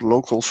that help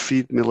local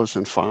feed millers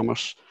and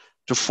farmers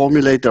to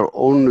formulate their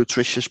own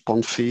nutritious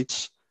pond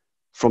feeds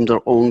from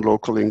their own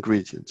local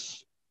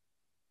ingredients.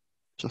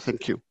 So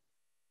thank you.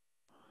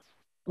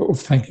 Well,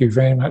 thank you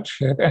very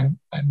much. And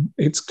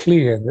it's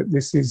clear that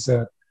this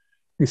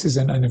is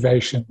an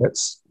innovation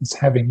that's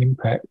having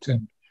impact,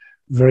 and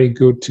very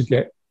good to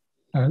get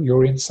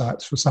your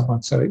insights for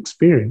someone so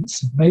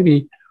experienced.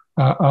 Maybe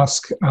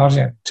ask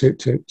Arjen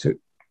to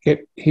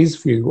get his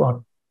view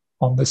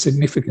on the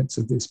significance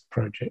of this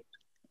project.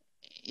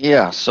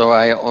 Yeah, so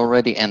I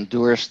already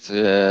endorsed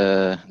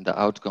the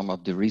outcome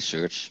of the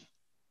research.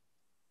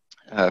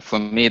 For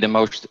me,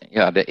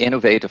 the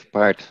innovative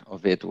part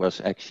of it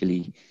was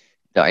actually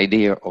the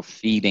idea of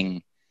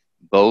feeding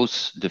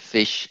both the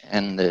fish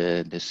and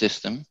the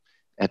system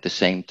at the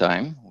same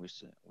time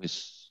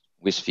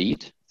with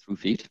feed, through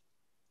feed.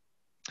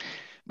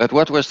 But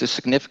what was the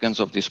significance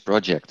of this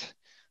project?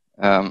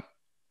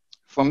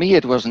 For me,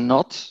 it was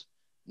not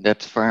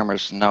that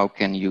farmers now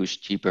can use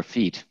cheaper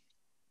feed,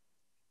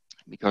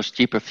 because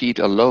cheaper feed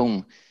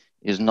alone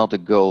is not a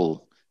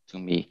goal to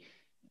me.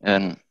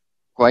 And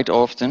quite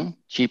often,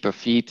 cheaper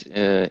feed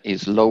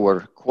is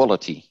lower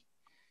quality,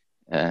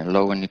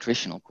 lower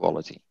nutritional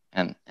quality.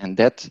 And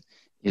that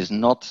is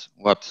not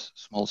what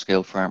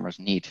small-scale farmers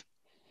need.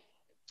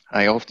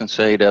 I often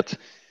say that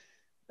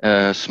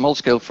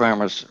small-scale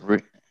farmers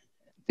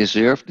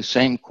deserve the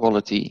same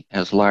quality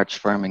as large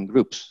farming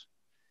groups.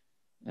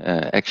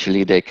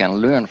 Actually, they can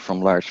learn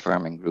from large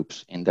farming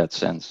groups in that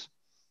sense.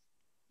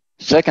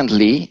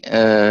 Secondly,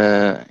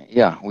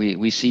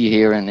 we see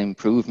here an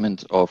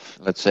improvement of,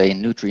 let's say,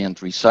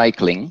 nutrient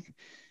recycling,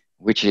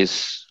 which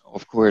is,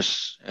 of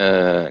course,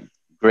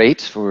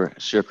 great for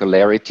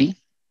circularity.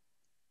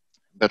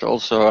 But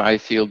also, I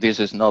feel this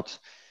is not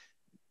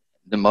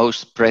the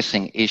most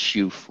pressing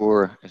issue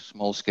for a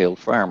small-scale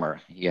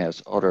farmer. He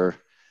has other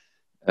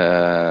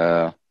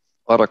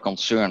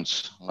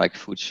concerns like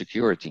food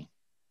security.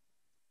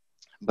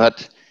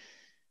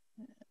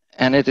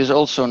 And it is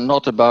also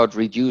not about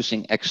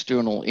reducing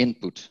external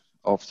input.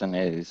 Often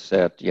it is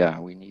said, yeah,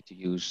 we need to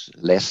use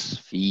less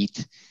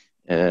feed.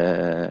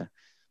 No,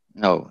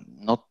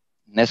 not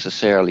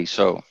necessarily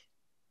so.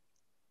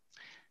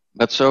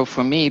 But so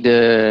for me,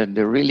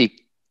 the really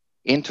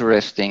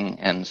interesting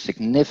and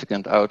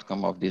significant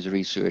outcome of this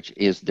research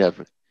is that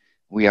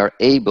we are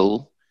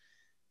able,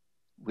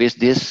 with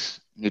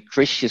this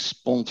nutritious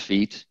pond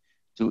feed,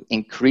 to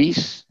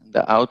increase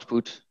the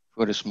output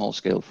for the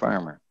small-scale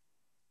farmer.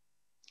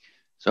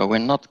 So we're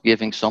not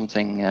giving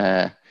something,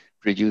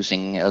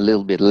 producing a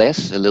little bit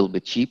less, a little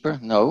bit cheaper.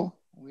 No,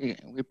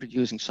 we're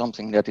producing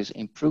something that is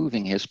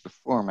improving his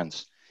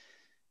performance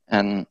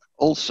and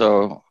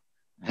also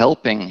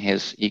helping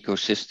his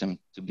ecosystem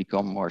to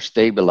become more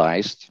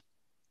stabilized,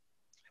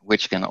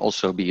 which can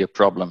also be a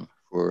problem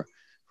for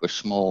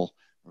small,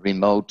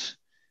 remote,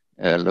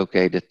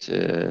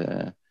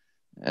 located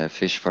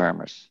fish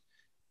farmers.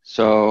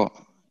 So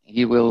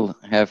he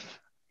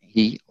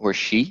or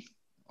she,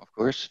 of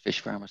course, fish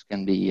farmers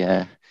can be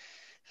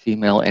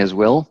female as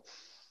well,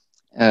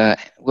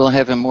 will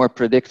have a more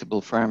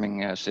predictable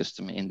farming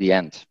system in the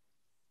end.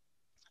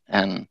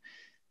 And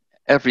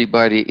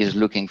everybody is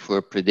looking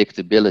for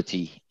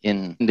predictability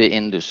in the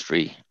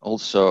industry.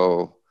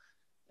 Also,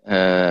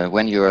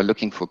 when you are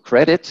looking for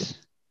credit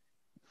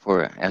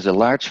as a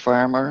large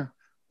farmer,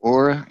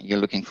 or you're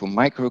looking for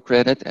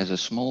microcredit as a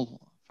small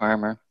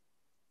farmer,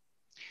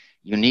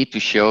 you need to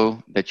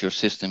show that your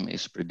system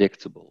is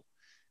predictable.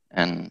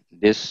 And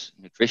this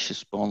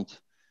nutritious pond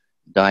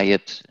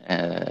diet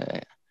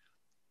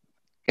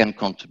can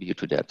contribute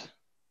to that.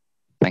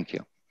 Thank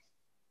you.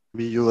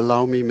 Will you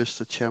allow me,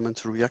 Mr. Chairman,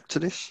 to react to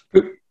this?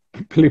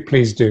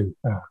 Please do.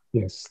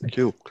 Yes. Thank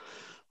you.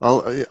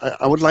 Well,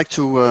 I would like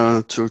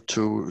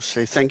to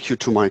say thank you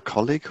to my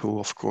colleague, who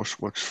of course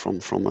works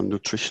from a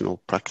nutritional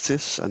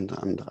practice, and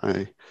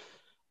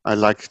I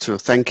like to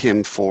thank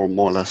him for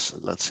more or less,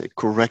 let's say,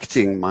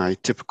 correcting my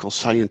typical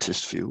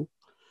scientist view.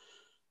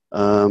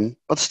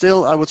 But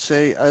still, I would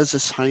say, as a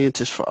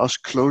scientist, for us,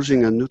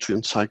 closing a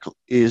nutrient cycle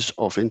is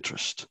of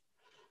interest.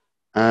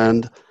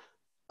 And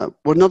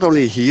we're not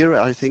only here,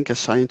 I think, as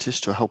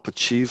scientists to help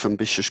achieve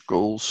ambitious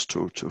goals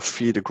to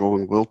feed a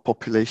growing world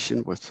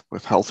population with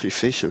healthy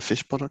fish and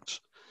fish products,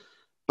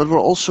 but we're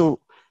also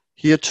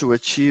here to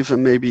achieve a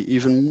maybe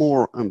even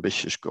more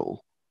ambitious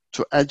goal,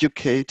 to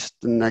educate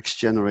the next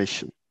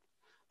generation.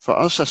 For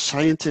us as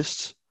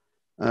scientists,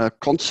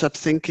 concept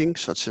thinking,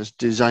 such as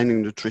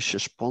designing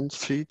nutritious pond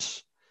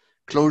feeds,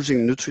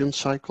 closing nutrient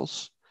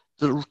cycles,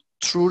 they're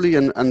truly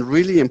and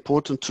really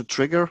important to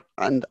trigger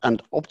and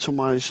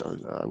optimize,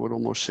 I would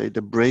almost say, the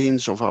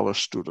brains of our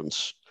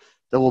students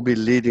that will be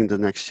leading the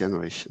next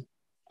generation.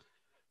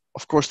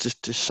 Of course,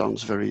 this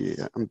sounds very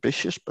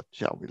ambitious, but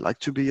yeah, we like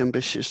to be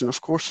ambitious. And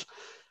of course,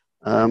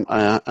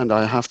 I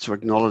have to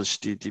acknowledge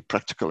the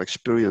practical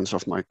experience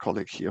of my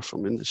colleague here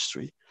from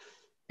industry.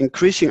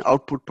 Increasing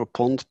output per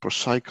pond, per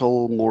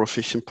cycle, more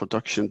efficient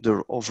production,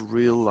 they're of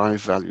real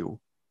life value.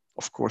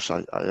 Of course,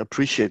 I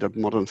appreciate that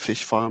modern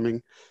fish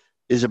farming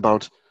is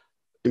about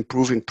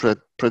improving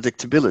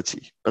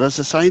predictability. But as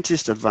a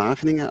scientist at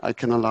Wageningen, I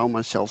can allow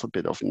myself a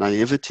bit of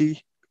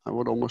naivety, I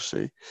would almost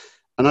say.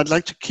 And I'd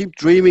like to keep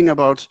dreaming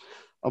about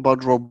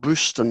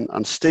robust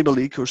and stable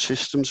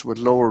ecosystems with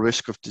lower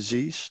risk of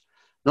disease,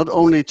 not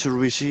only to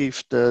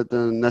receive the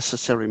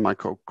necessary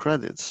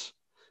microcredits,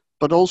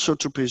 but also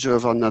to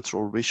preserve our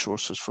natural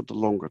resources for the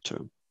longer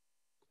term.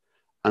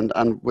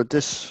 And with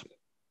this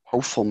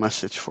hopeful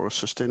message for a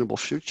sustainable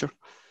future,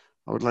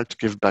 I would like to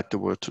give back the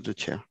word to the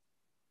chair.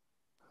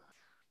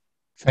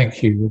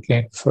 Thank you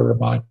again for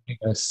reminding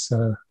us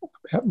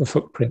about the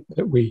footprint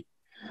that we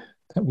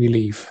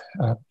leave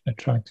and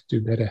trying to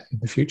do better in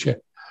the future.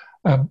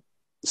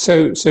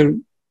 So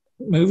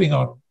moving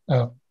on,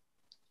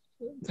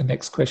 the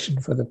next question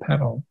for the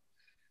panel.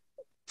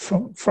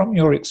 From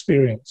your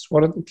experience,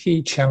 what are the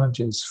key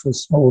challenges for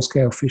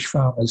small-scale fish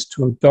farmers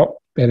to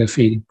adopt better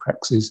feeding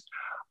practices,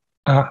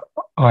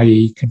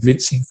 i.e.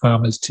 convincing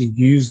farmers to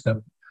use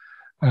them,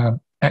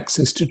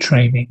 access to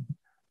training,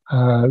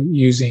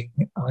 using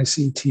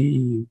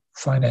ICT,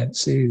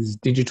 finances,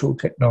 digital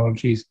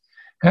technologies?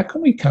 How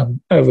can we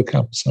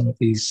overcome some of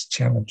these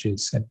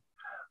challenges? And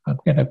I'm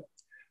going to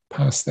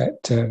pass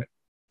that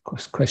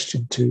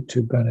question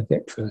to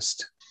Bernadette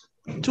first.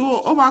 To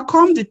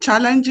overcome the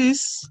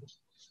challenges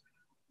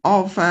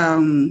of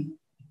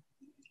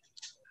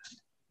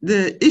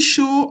the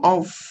issue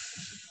of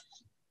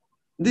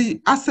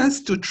the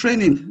access to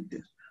training,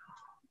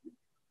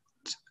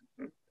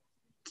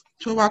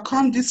 to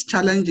overcome these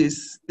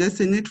challenges,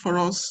 there's a need for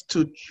us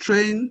to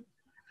train,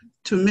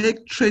 to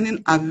make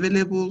training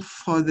available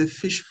for the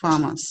fish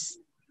farmers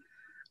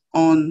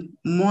on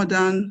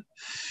modern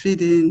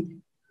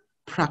feeding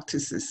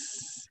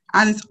practices.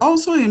 And it's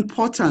also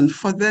important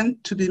for them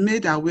to be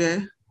made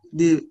aware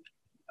the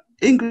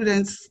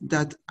ingredients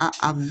that are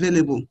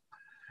available,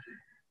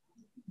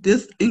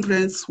 these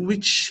ingredients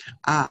which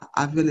are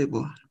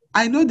available.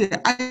 I know the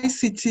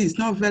ICT is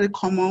not very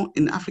common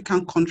in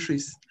African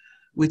countries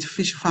with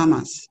fish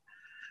farmers,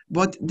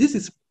 but this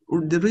is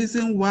the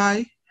reason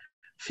why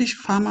fish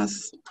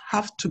farmers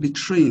have to be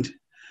trained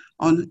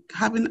on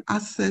having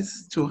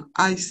access to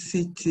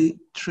ICT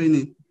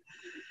training,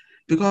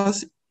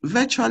 because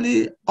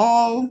virtually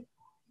all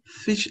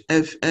fish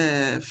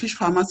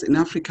farmers in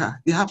Africa,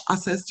 they have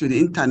access to the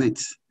internet.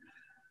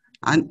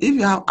 And if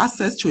you have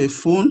access to a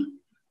phone,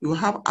 you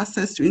have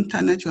access to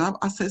internet, you have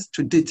access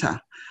to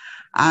data.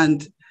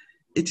 And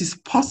it is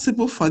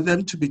possible for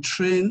them to be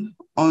trained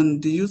on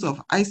the use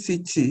of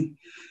ICT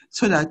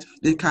so that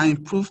they can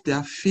improve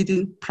their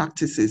feeding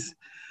practices.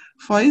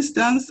 For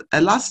instance,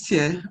 last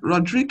year,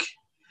 Rodrigue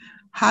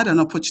had an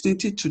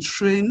opportunity to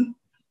train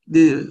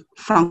the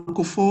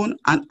Francophone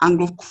and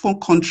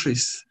Anglophone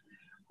countries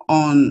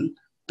on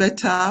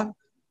better,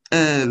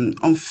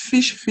 on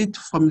fish feed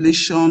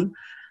formulation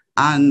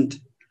and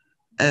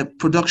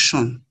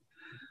production.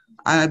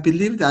 I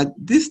believe that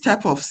this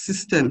type of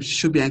system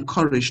should be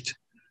encouraged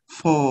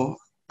for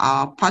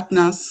our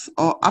partners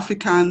or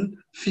African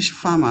fish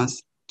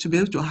farmers to be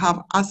able to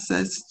have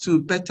access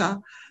to better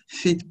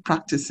feed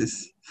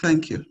practices.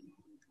 Thank you.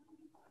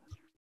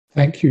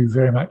 Thank you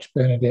very much,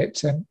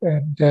 Bernadette. And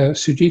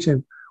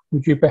Sujita,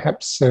 would you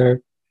perhaps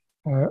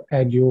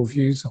add your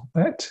views on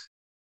that?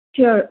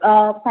 Sure,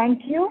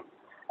 thank you.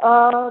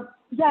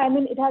 Yeah, I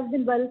mean, it has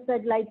been well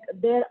said, like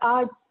there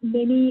are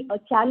many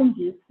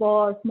challenges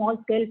for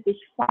small-scale fish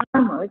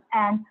farmers,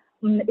 and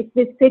if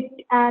we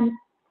sit and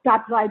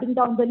start writing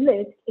down the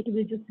list, it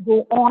will just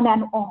go on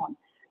and on.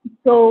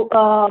 So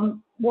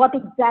what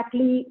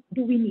exactly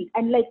do we need?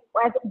 And like,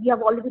 as we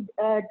have already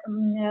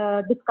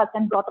discussed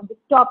and brought up this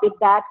topic,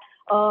 that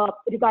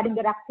regarding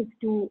their access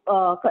to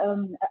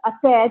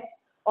assets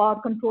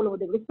or control over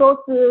the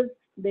resources,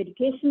 the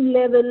education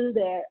level,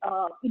 their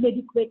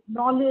inadequate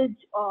knowledge,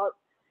 or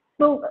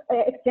so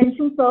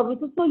extension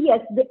services. So yes,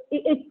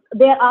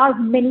 there are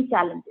many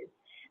challenges.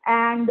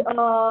 And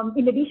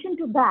in addition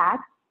to that,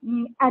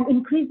 an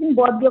increasing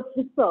body of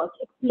research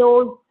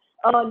explores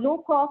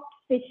low-cost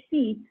fish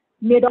feed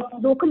made of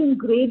local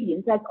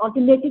ingredients as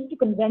alternatives to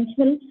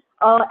conventional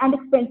and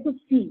expensive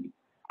feed.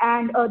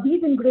 And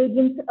these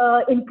ingredients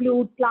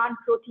include plant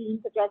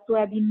proteins such as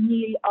soybean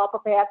meal,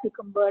 papaya,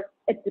 cucumber,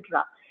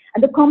 etc.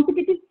 And the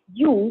competitive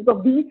use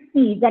of these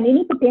feeds and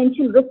any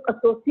potential risk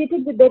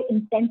associated with their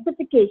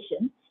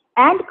intensification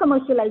and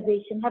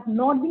commercialization have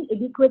not been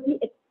adequately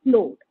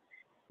explored.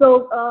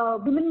 So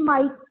women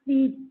might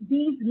feed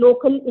these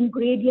local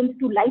ingredients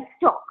to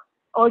livestock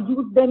or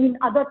use them in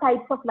other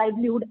types of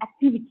livelihood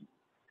activities.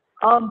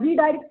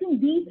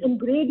 Redirecting these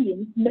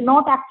ingredients may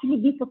not actually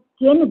be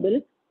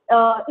sustainable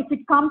if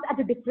it comes at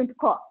a different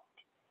cost.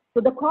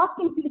 So the cost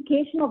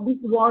implication of these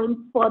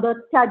warrants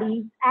further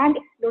studies and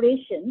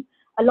exploration,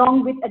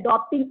 along with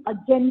adopting a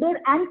gender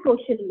and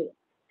social layer.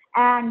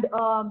 And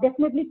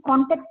definitely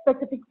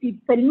context-specific feed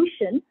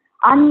solutions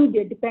are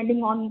needed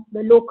depending on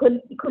the local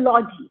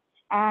ecology.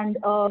 And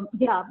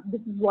yeah,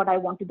 this is what I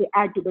wanted to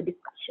add to the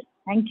discussion.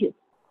 Thank you.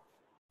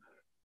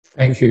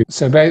 Thank you.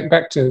 So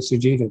back to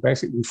Sujitha,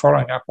 basically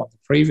following up on the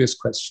previous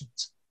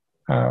questions,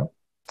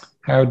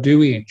 how do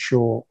we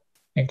ensure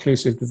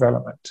inclusive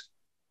development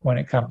when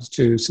it comes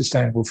to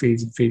sustainable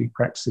feeds and feeding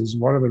practices?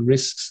 What are the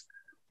risks?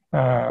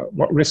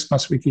 What risks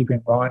must we keep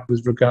in mind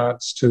with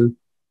regards to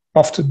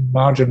often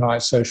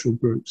marginalized social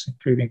groups,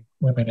 including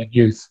women and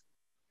youth?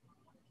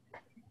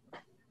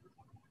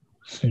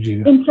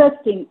 Sujitha.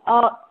 Interesting.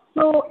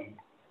 So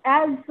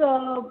as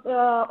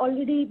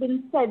already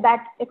been said,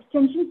 that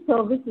extension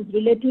services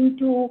relating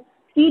to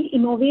feed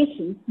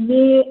innovations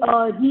may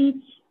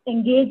reach,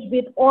 engage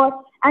with,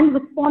 and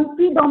respond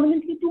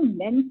predominantly to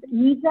men's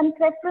needs and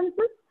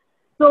preferences.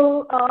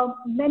 So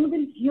men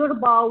will hear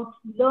about,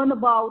 learn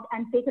about,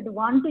 and take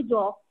advantage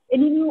of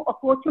any new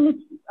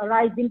opportunities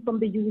arising from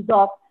the use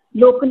of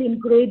local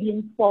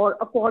ingredients for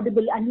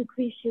affordable and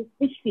nutritious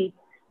fish feed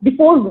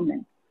before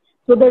women.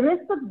 So the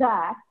risk of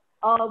that,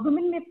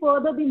 women may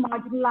further be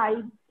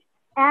marginalized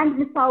and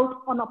miss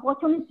out on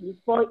opportunities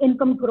for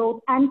income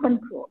growth and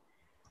control.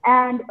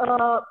 And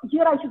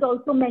here I should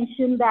also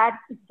mention that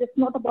it's just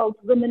not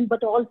about women,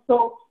 but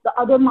also the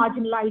other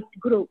marginalized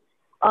groups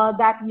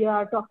that we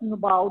are talking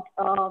about.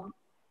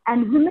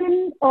 And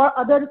women or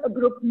other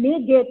groups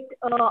may get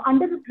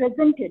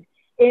underrepresented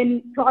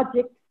in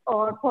projects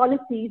or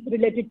policies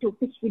related to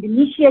fish feed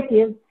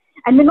initiatives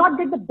and may not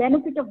get the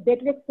benefit of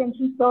better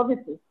extension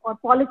services or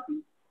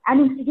policies and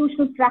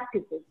institutional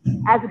practices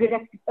as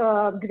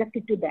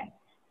directed to them.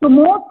 So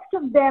most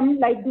of them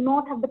do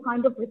not have the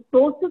kind of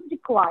resources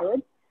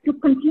required to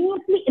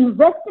continuously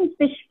invest in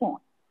fish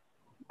ponds,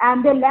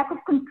 and their lack of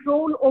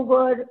control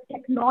over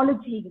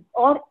technology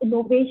or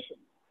innovation,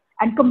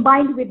 and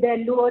combined with their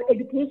lower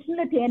educational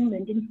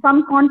attainment in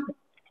some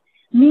contexts,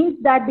 means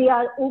that they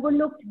are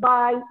overlooked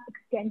by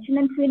extension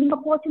and training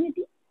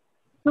opportunities.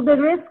 So the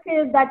risk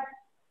is that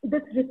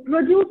this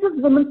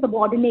reproduces women's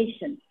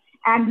subordination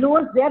and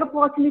lowers their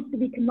opportunity to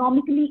be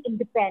economically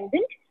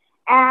independent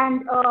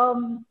and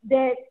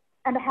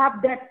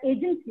have that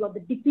agency or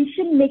the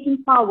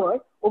decision-making power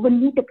over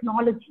new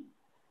technology.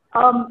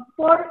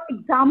 For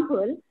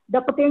example,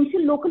 the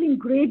potential local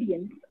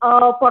ingredients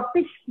for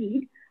fish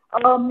feed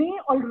may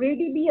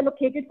already be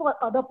allocated for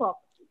other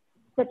purposes,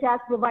 such as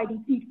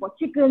providing feed for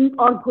chickens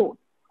or goats,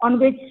 on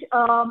which,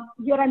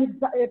 here I'm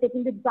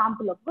taking the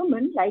example of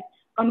women,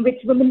 on which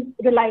women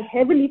rely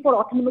heavily for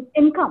autonomous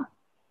income.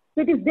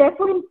 So it is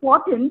therefore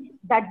important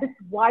that this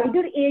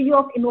wider area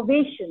of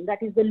innovation,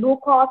 that is the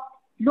low-cost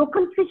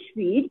local fish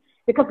feed,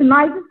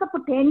 recognizes the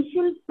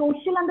potential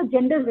social and the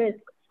gender risk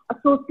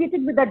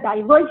associated with the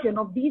diversion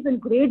of these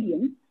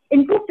ingredients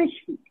into fish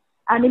feed,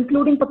 and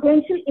including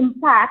potential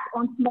impact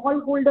on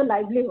smallholder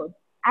livelihoods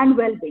and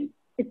well-being,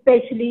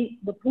 especially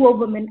the poor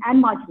women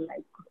and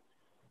marginalized groups.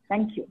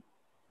 Thank you.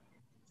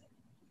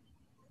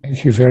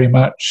 Thank you very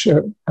much.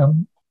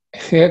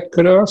 Geert,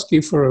 could I ask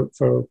you for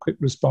a quick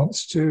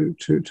response to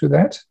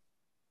that?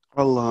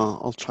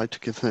 I'll try to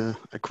give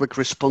a quick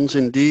response.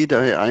 Indeed,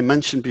 I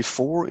mentioned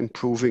before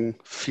improving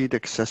feed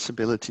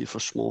accessibility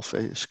for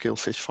small-scale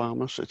fish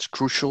farmers. It's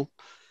crucial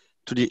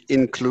to the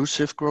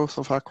inclusive growth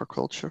of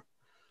aquaculture.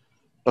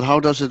 But how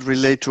does it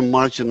relate to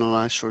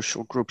marginalized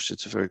social groups?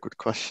 It's a very good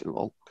question.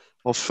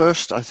 Well,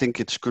 first, I think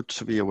it's good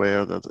to be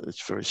aware that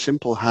it's very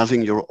simple.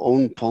 Having your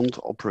own pond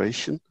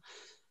operation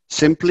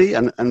simply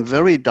and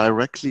very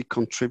directly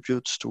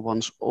contributes to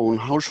one's own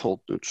household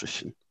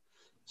nutrition.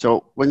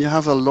 So when you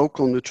have a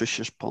local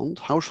nutritious pond,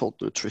 household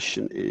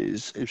nutrition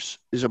is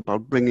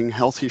about bringing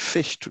healthy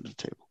fish to the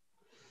table.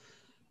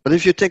 But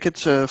if you take it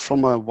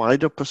from a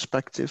wider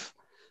perspective,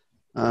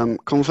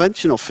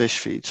 conventional fish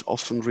feeds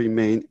often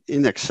remain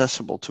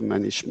inaccessible to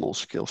many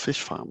small-scale fish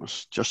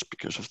farmers just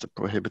because of the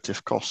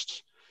prohibitive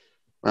costs.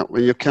 Well,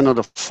 when you cannot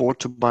afford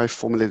to buy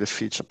formulated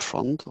feeds up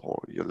front,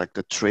 or you lack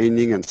the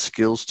training and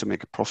skills to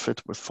make a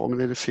profit with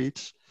formulated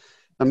feeds,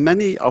 and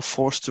many are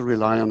forced to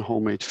rely on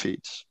homemade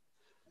feeds.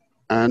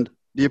 And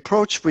the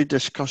approach we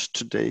discussed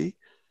today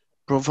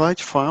provides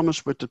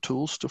farmers with the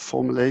tools to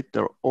formulate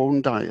their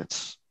own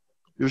diets,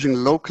 using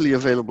locally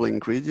available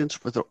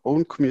ingredients with their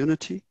own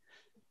community,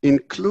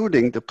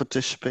 including the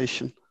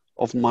participation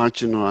of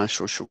marginalized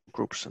social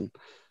groups. And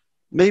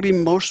maybe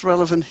most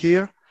relevant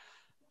here,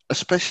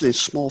 especially in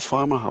small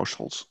farmer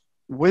households,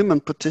 women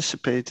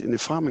participate in the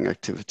farming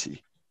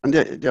activity, and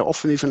they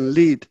often even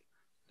lead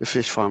the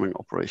fish farming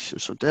operation.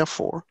 So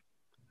therefore,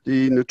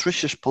 the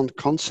nutritious pond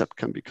concept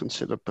can be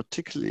considered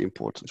particularly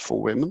important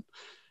for women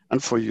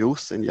and for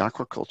youth in the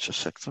aquaculture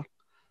sector,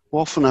 who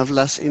often have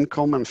less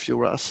income and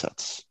fewer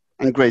assets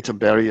and greater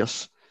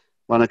barriers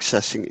when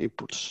accessing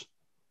inputs.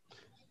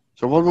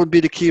 So what would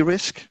be the key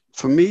risk?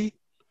 For me,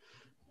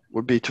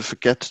 would be to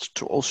forget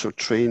to also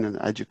train and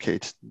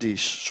educate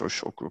these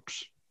social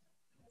groups.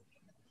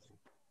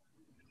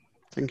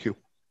 Thank you.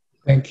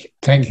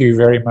 Thank you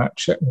very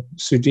much.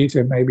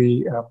 Sujita,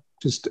 maybe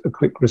just a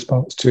quick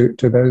response to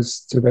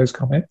those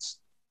comments.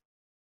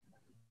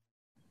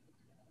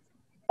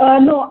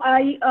 No,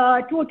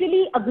 I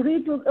totally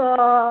agree to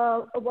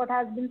what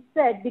has been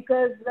said,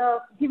 because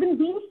given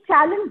these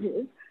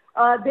challenges,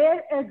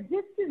 there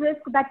exists a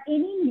risk that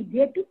any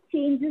negative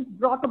changes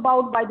brought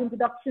about by the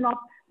introduction of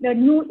the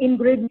new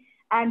ingredients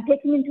and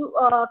taking into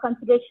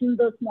consideration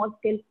the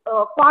small-scale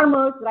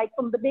farmers right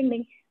from the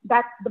beginning,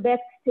 that's the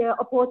best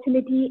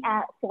opportunity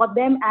for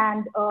them,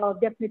 and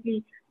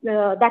definitely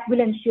that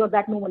will ensure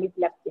that no one is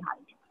left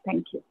behind.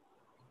 Thank you.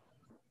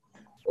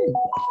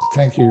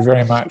 Thank you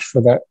very much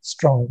for that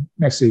strong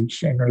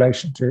message in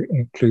relation to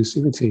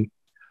inclusivity.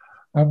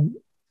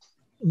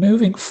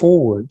 Moving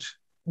forward,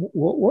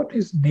 what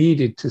is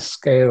needed to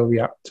scale the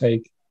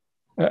uptake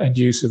and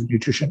use of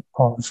nutrition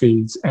pond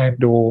feeds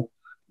and/or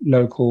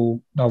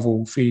local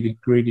novel feed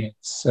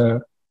ingredients?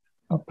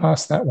 I'll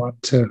pass that one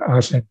to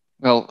Arjen.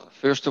 Well,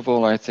 first of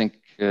all, I think,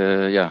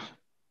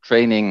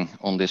 training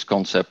on this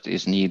concept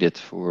is needed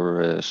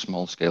for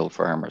small-scale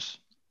farmers.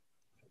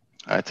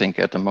 I think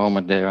at the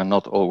moment they are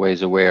not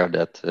always aware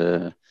that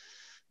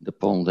the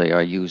pond they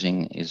are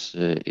using is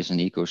an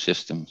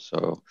ecosystem.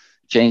 So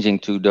changing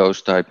to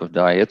those type of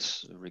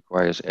diets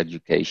requires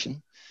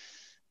education.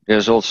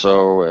 There's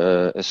also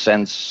a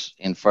sense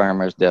in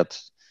farmers that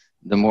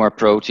the more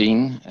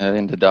protein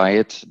in the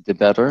diet, the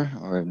better,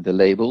 or the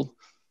label.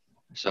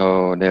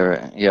 So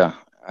there,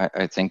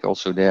 I think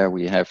also there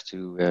we have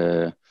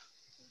to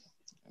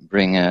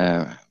bring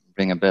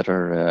a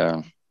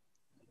better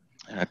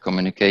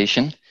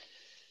communication.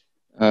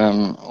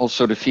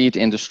 Also, the feed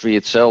industry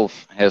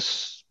itself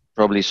has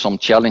probably some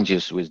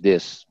challenges with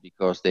this,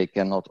 because they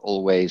cannot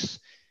always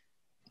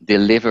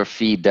deliver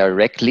feed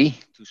directly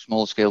to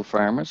small-scale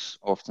farmers.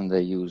 Often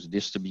they use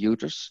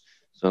distributors,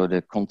 so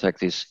the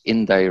contact is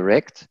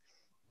indirect.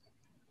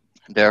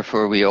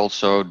 Therefore, we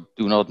also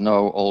do not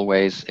know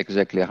always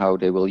exactly how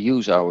they will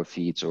use our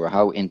feeds or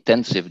how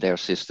intensive their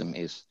system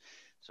is.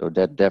 So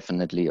that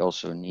definitely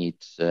also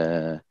needs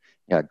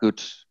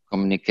good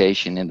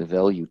communication in the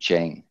value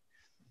chain.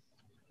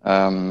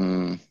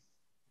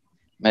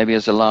 Maybe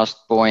as a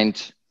last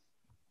point,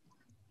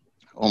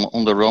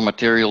 on the raw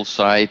material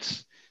side,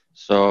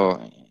 so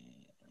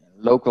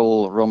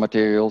local raw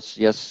materials,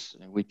 yes,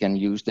 we can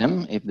use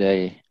them if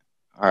they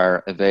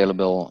are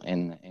available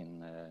in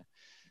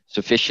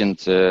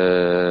sufficient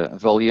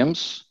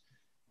volumes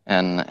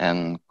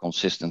and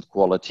consistent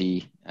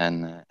quality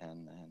and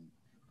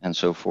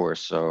so forth.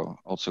 So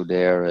also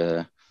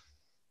there,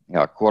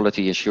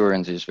 quality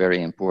assurance is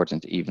very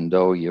important, even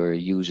though you're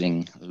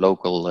using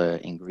local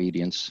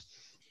ingredients.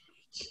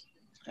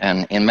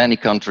 And in many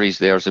countries,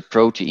 there's a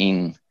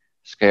protein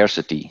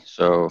scarcity.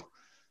 So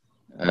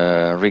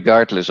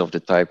regardless of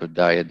the type of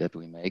diet that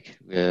we make,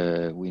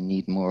 we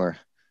need more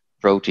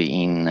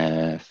protein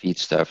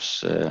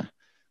feedstuffs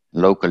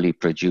locally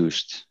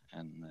produced.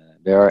 And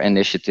there are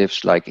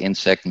initiatives like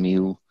insect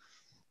meal,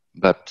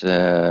 but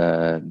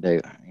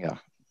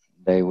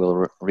they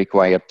will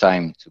require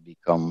time to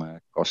become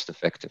cost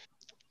effective.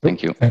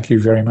 Thank you. Thank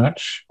you very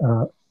much.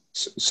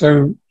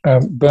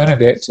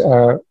 Bernadette,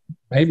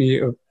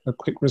 maybe a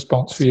quick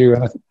response for you,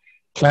 and I think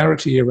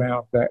clarity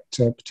around that,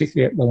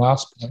 particularly at the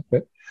last point,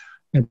 that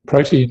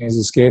protein is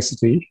a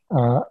scarcity,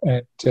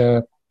 and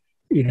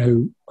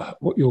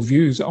what your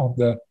views on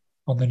the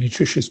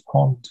nutritious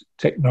pond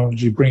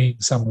technology bringing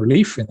some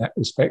relief in that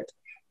respect,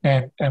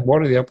 and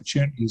what are the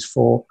opportunities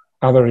for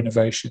other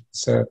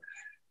innovations?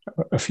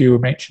 A few were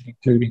mentioned,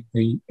 including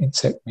the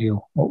insect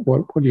meal.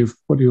 What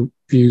are your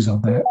views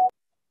on that?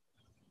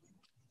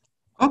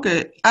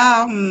 Okay.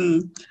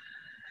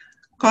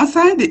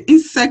 Concerning the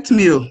insect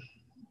meal,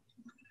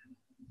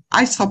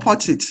 I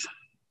support it,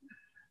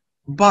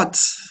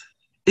 but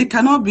it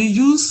cannot be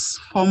used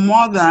for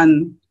more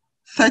than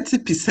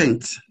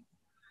 30%.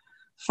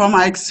 From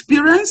my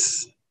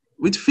experience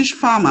with fish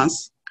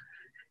farmers,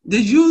 they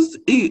use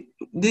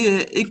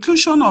the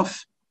inclusion of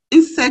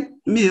insect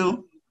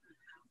meal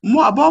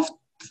more above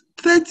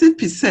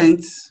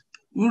 30%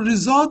 will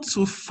result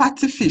to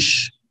fatty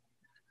fish.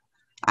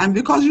 And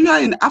because we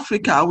are in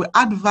Africa, we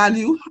add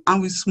value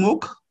and we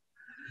smoke,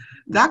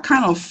 that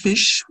kind of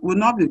fish will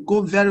not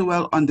go very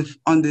well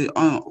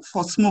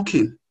for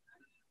smoking.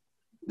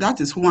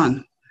 That is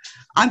one.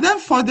 And then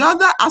for the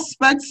other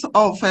aspects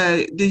of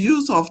the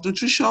use of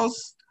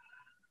nutritious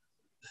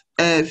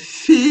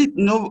feed,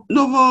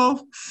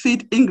 novel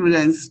feed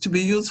ingredients to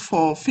be used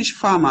for fish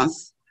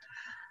farmers,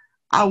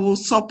 I will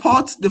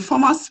support the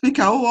former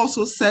speaker who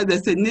also said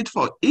there's a need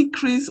for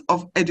increase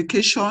of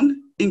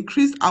education,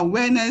 increased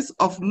awareness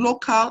of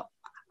local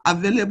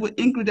available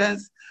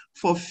ingredients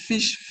for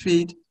fish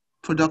feed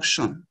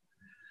production.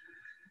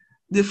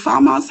 The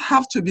farmers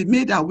have to be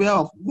made aware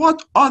of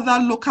what other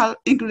local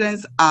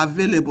ingredients are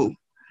available.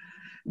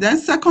 Then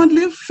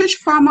secondly, fish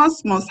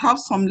farmers must have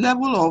some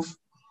level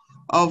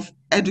of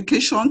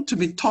education to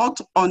be taught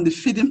on the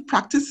feeding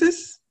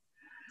practices.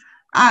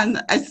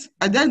 And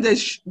then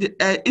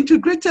the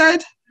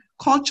integrated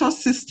culture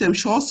system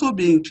should also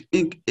be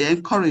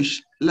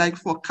encouraged, like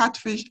for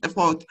catfish,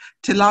 for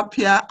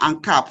tilapia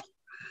and carp.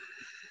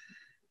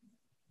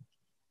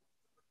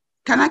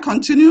 Can I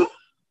continue?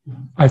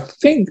 I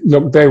think,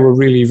 look, they were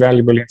really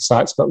valuable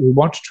insights, but we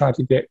want to try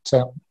to get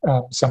some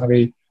of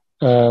the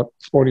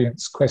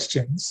audience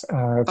questions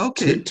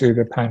to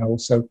the panel.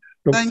 So,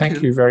 look,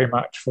 thank you very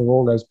much for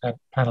all those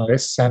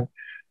panelists. And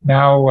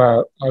now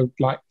I would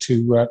like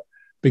to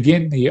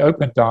begin the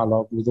open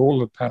dialogue with all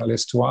the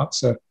panelists to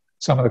answer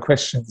some of the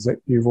questions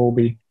that you've all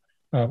been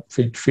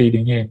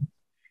feeding in.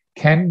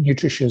 Can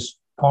nutritious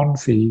pond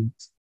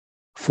feeds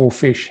for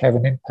fish have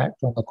an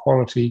impact on the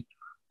quality,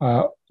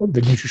 the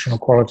nutritional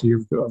quality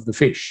of the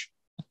fish?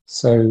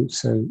 So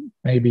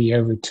maybe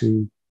over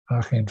to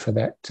Achim for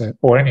that,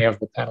 or any of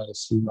the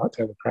panelists who'd like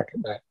to have a crack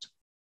at that.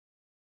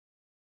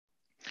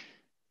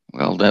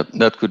 Well,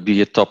 that could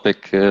be a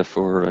topic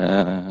for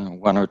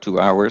 1 or 2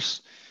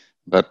 hours,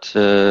 but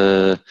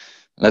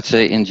let's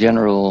say in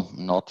general,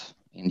 not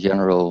in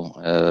general.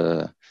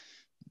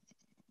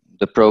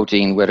 The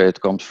protein, whether it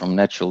comes from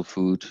natural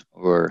food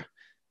or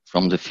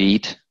from the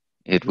feed,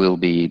 it will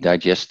be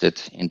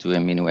digested into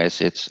amino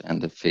acids,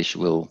 and the fish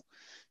will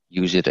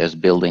use it as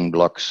building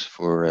blocks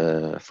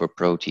for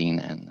protein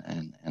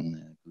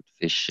and good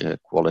fish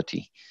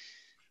quality.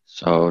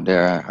 So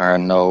there are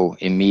no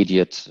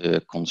immediate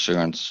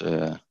concerns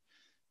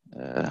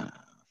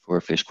for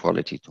fish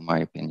quality, to my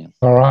opinion.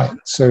 All right.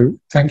 So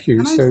thank you.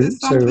 Can I say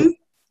something?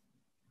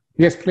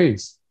 Yes,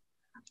 please.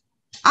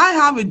 I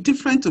have a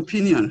different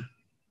opinion.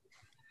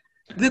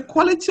 The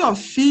quality of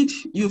feed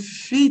you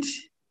feed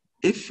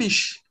a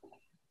fish,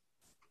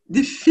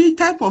 the feed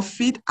type of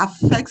feed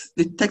affects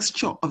the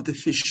texture of the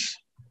fish.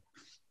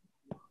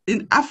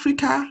 In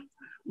Africa,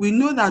 we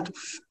know that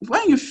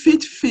when you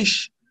feed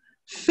fish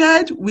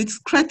fed with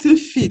creatine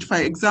feed, for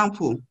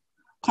example,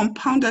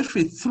 compounded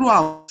feed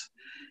throughout,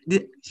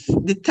 the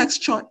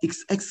texture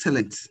is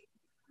excellent.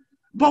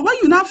 But when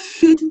you now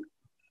feed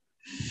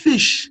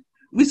fish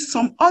with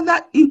some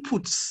other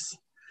inputs,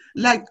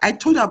 like I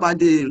told you about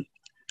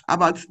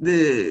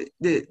the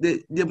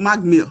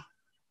mag meal,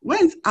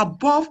 when it's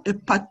above a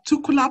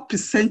particular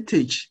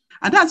percentage,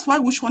 and that's why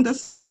we should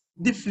understand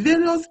the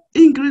various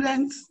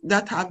ingredients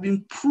that have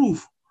been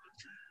proved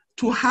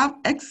to have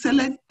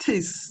excellent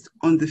taste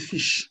on the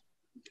fish.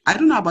 I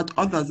don't know about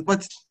others,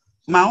 but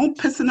my own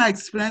personal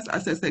experience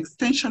as an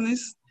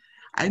extensionist,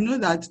 I know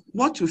that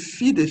what you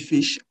feed a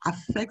fish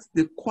affects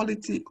the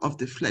quality of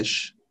the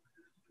flesh.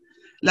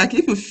 Like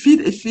if you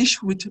feed a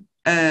fish with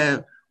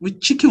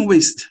chicken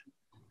waste,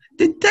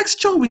 the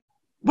texture will,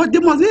 but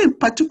there must be a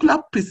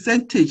particular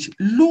percentage,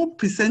 low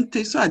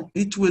percentage, so that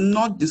it will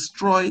not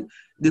destroy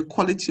the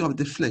quality of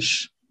the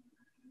flesh.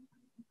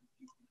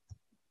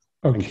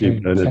 Okay, thank you,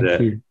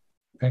 Bernadette.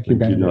 Thank you,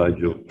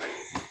 Nigel.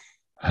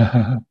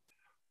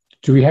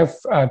 Do we have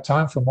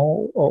time for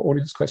more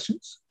audience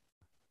questions?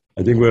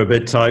 I think we're a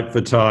bit tight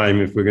for time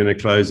if we're going to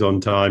close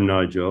on time,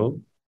 Nigel.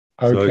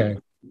 Okay.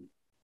 So,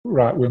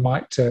 right, we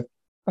might,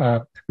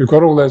 we've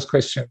got all those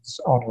questions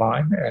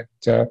online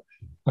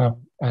and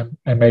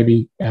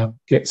maybe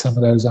get some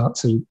of those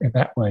answered in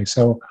that way.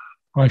 So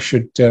I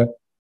should thank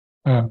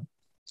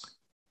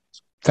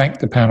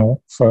the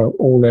panel for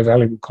all their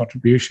valuable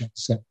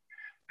contributions.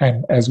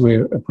 And as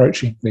we're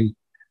approaching the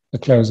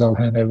close, I'll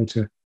hand over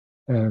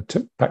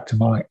back to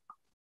Mike.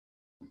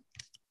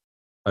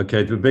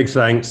 Okay, so big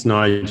thanks,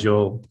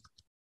 Nigel,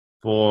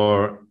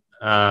 for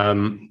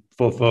leading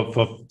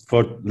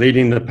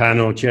the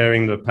panel,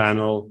 chairing the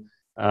panel.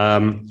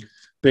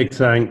 Big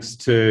thanks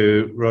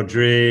to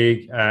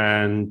Rodrigue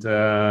and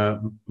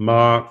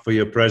Marc for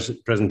your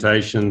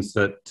presentations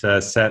that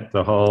set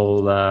the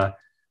whole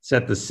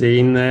set the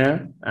scene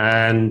there.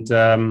 And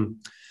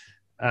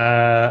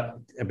A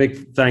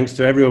big thanks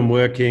to everyone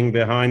working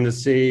behind the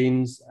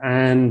scenes.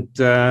 And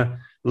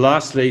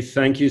lastly,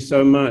 thank you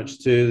so much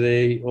to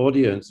the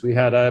audience. We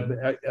had,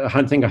 I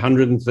think,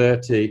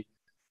 130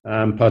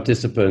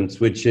 participants,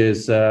 which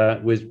is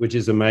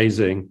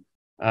amazing.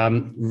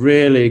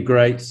 Really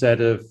great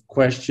set of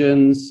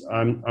questions.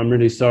 I'm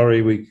really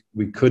sorry we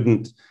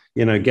couldn't,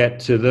 get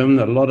to them.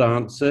 A lot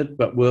answered,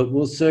 but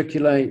we'll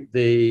circulate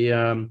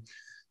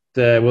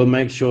we'll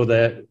make sure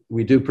that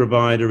we do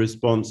provide a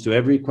response to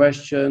every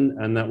question,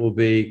 and that will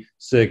be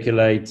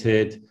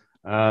circulated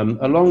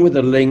along with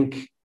a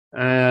link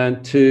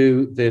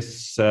to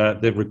this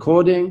the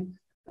recording,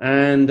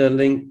 and a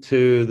link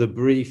to the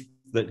brief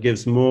that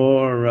gives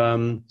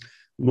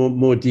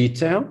more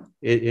detail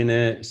in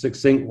a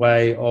succinct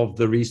way of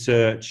the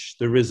research,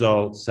 the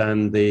results,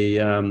 and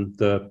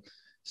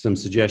some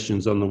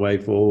suggestions on the way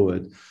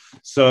forward.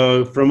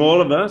 So from all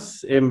of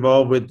us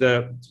involved with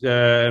the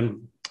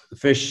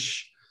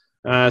Fish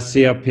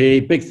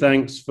CRP, big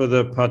thanks for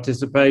the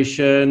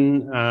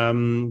participation.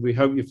 We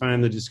hope you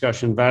found the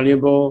discussion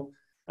valuable,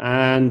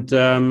 and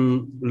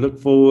look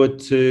forward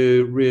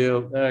to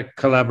real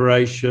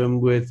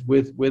collaboration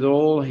with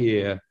all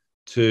here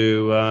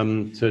to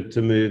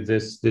move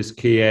this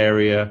key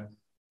area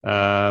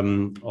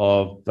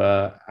of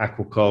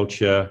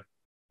aquaculture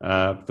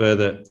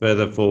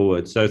further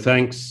forward. So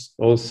thanks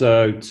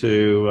also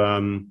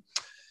to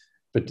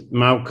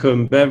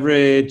Malcolm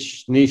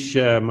Beveridge,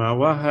 Nisha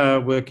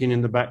Marwaha, working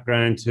in the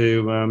background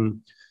to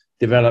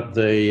develop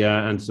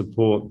and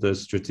support the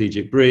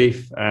strategic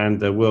brief, and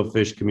the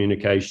WorldFish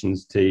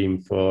communications team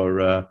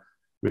for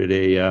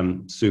really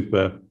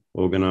super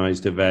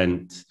organized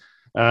event.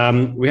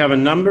 We have a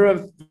number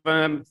of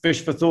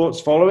Fish for Thoughts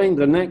following.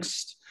 The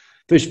next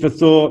Fish for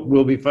Thought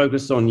will be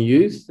focused on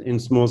youth in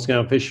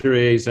small-scale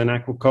fisheries and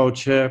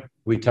aquaculture.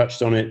 We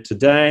touched on it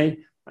today.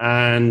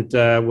 And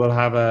we'll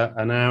have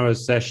an hour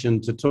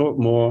session to talk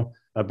more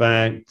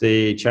about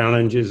the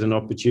challenges and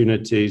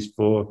opportunities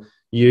for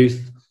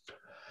youth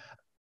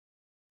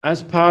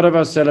as part of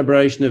our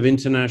celebration of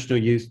International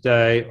Youth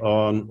Day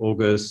on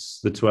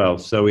August the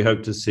 12th. So we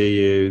hope to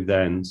see you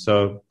then.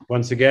 So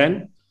once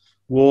again,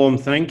 warm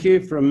thank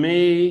you from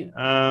me,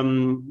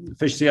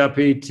 Fish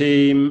CRP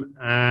team.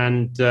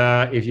 And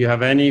if you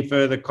have any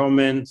further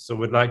comments or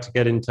would like to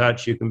get in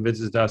touch, you can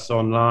visit us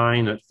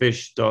online at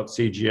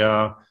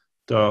fish.cgr.org.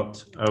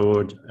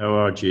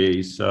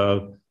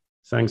 So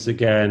thanks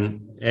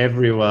again,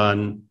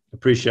 everyone.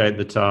 Appreciate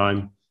the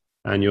time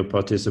and your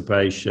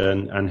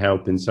participation and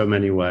help in so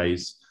many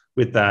ways.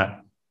 With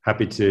that,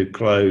 happy to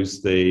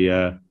close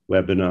the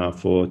webinar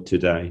for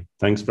today.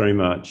 Thanks very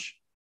much.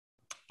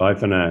 Bye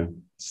for now.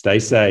 Stay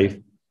safe.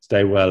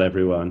 Stay well,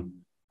 everyone.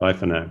 Bye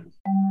for now.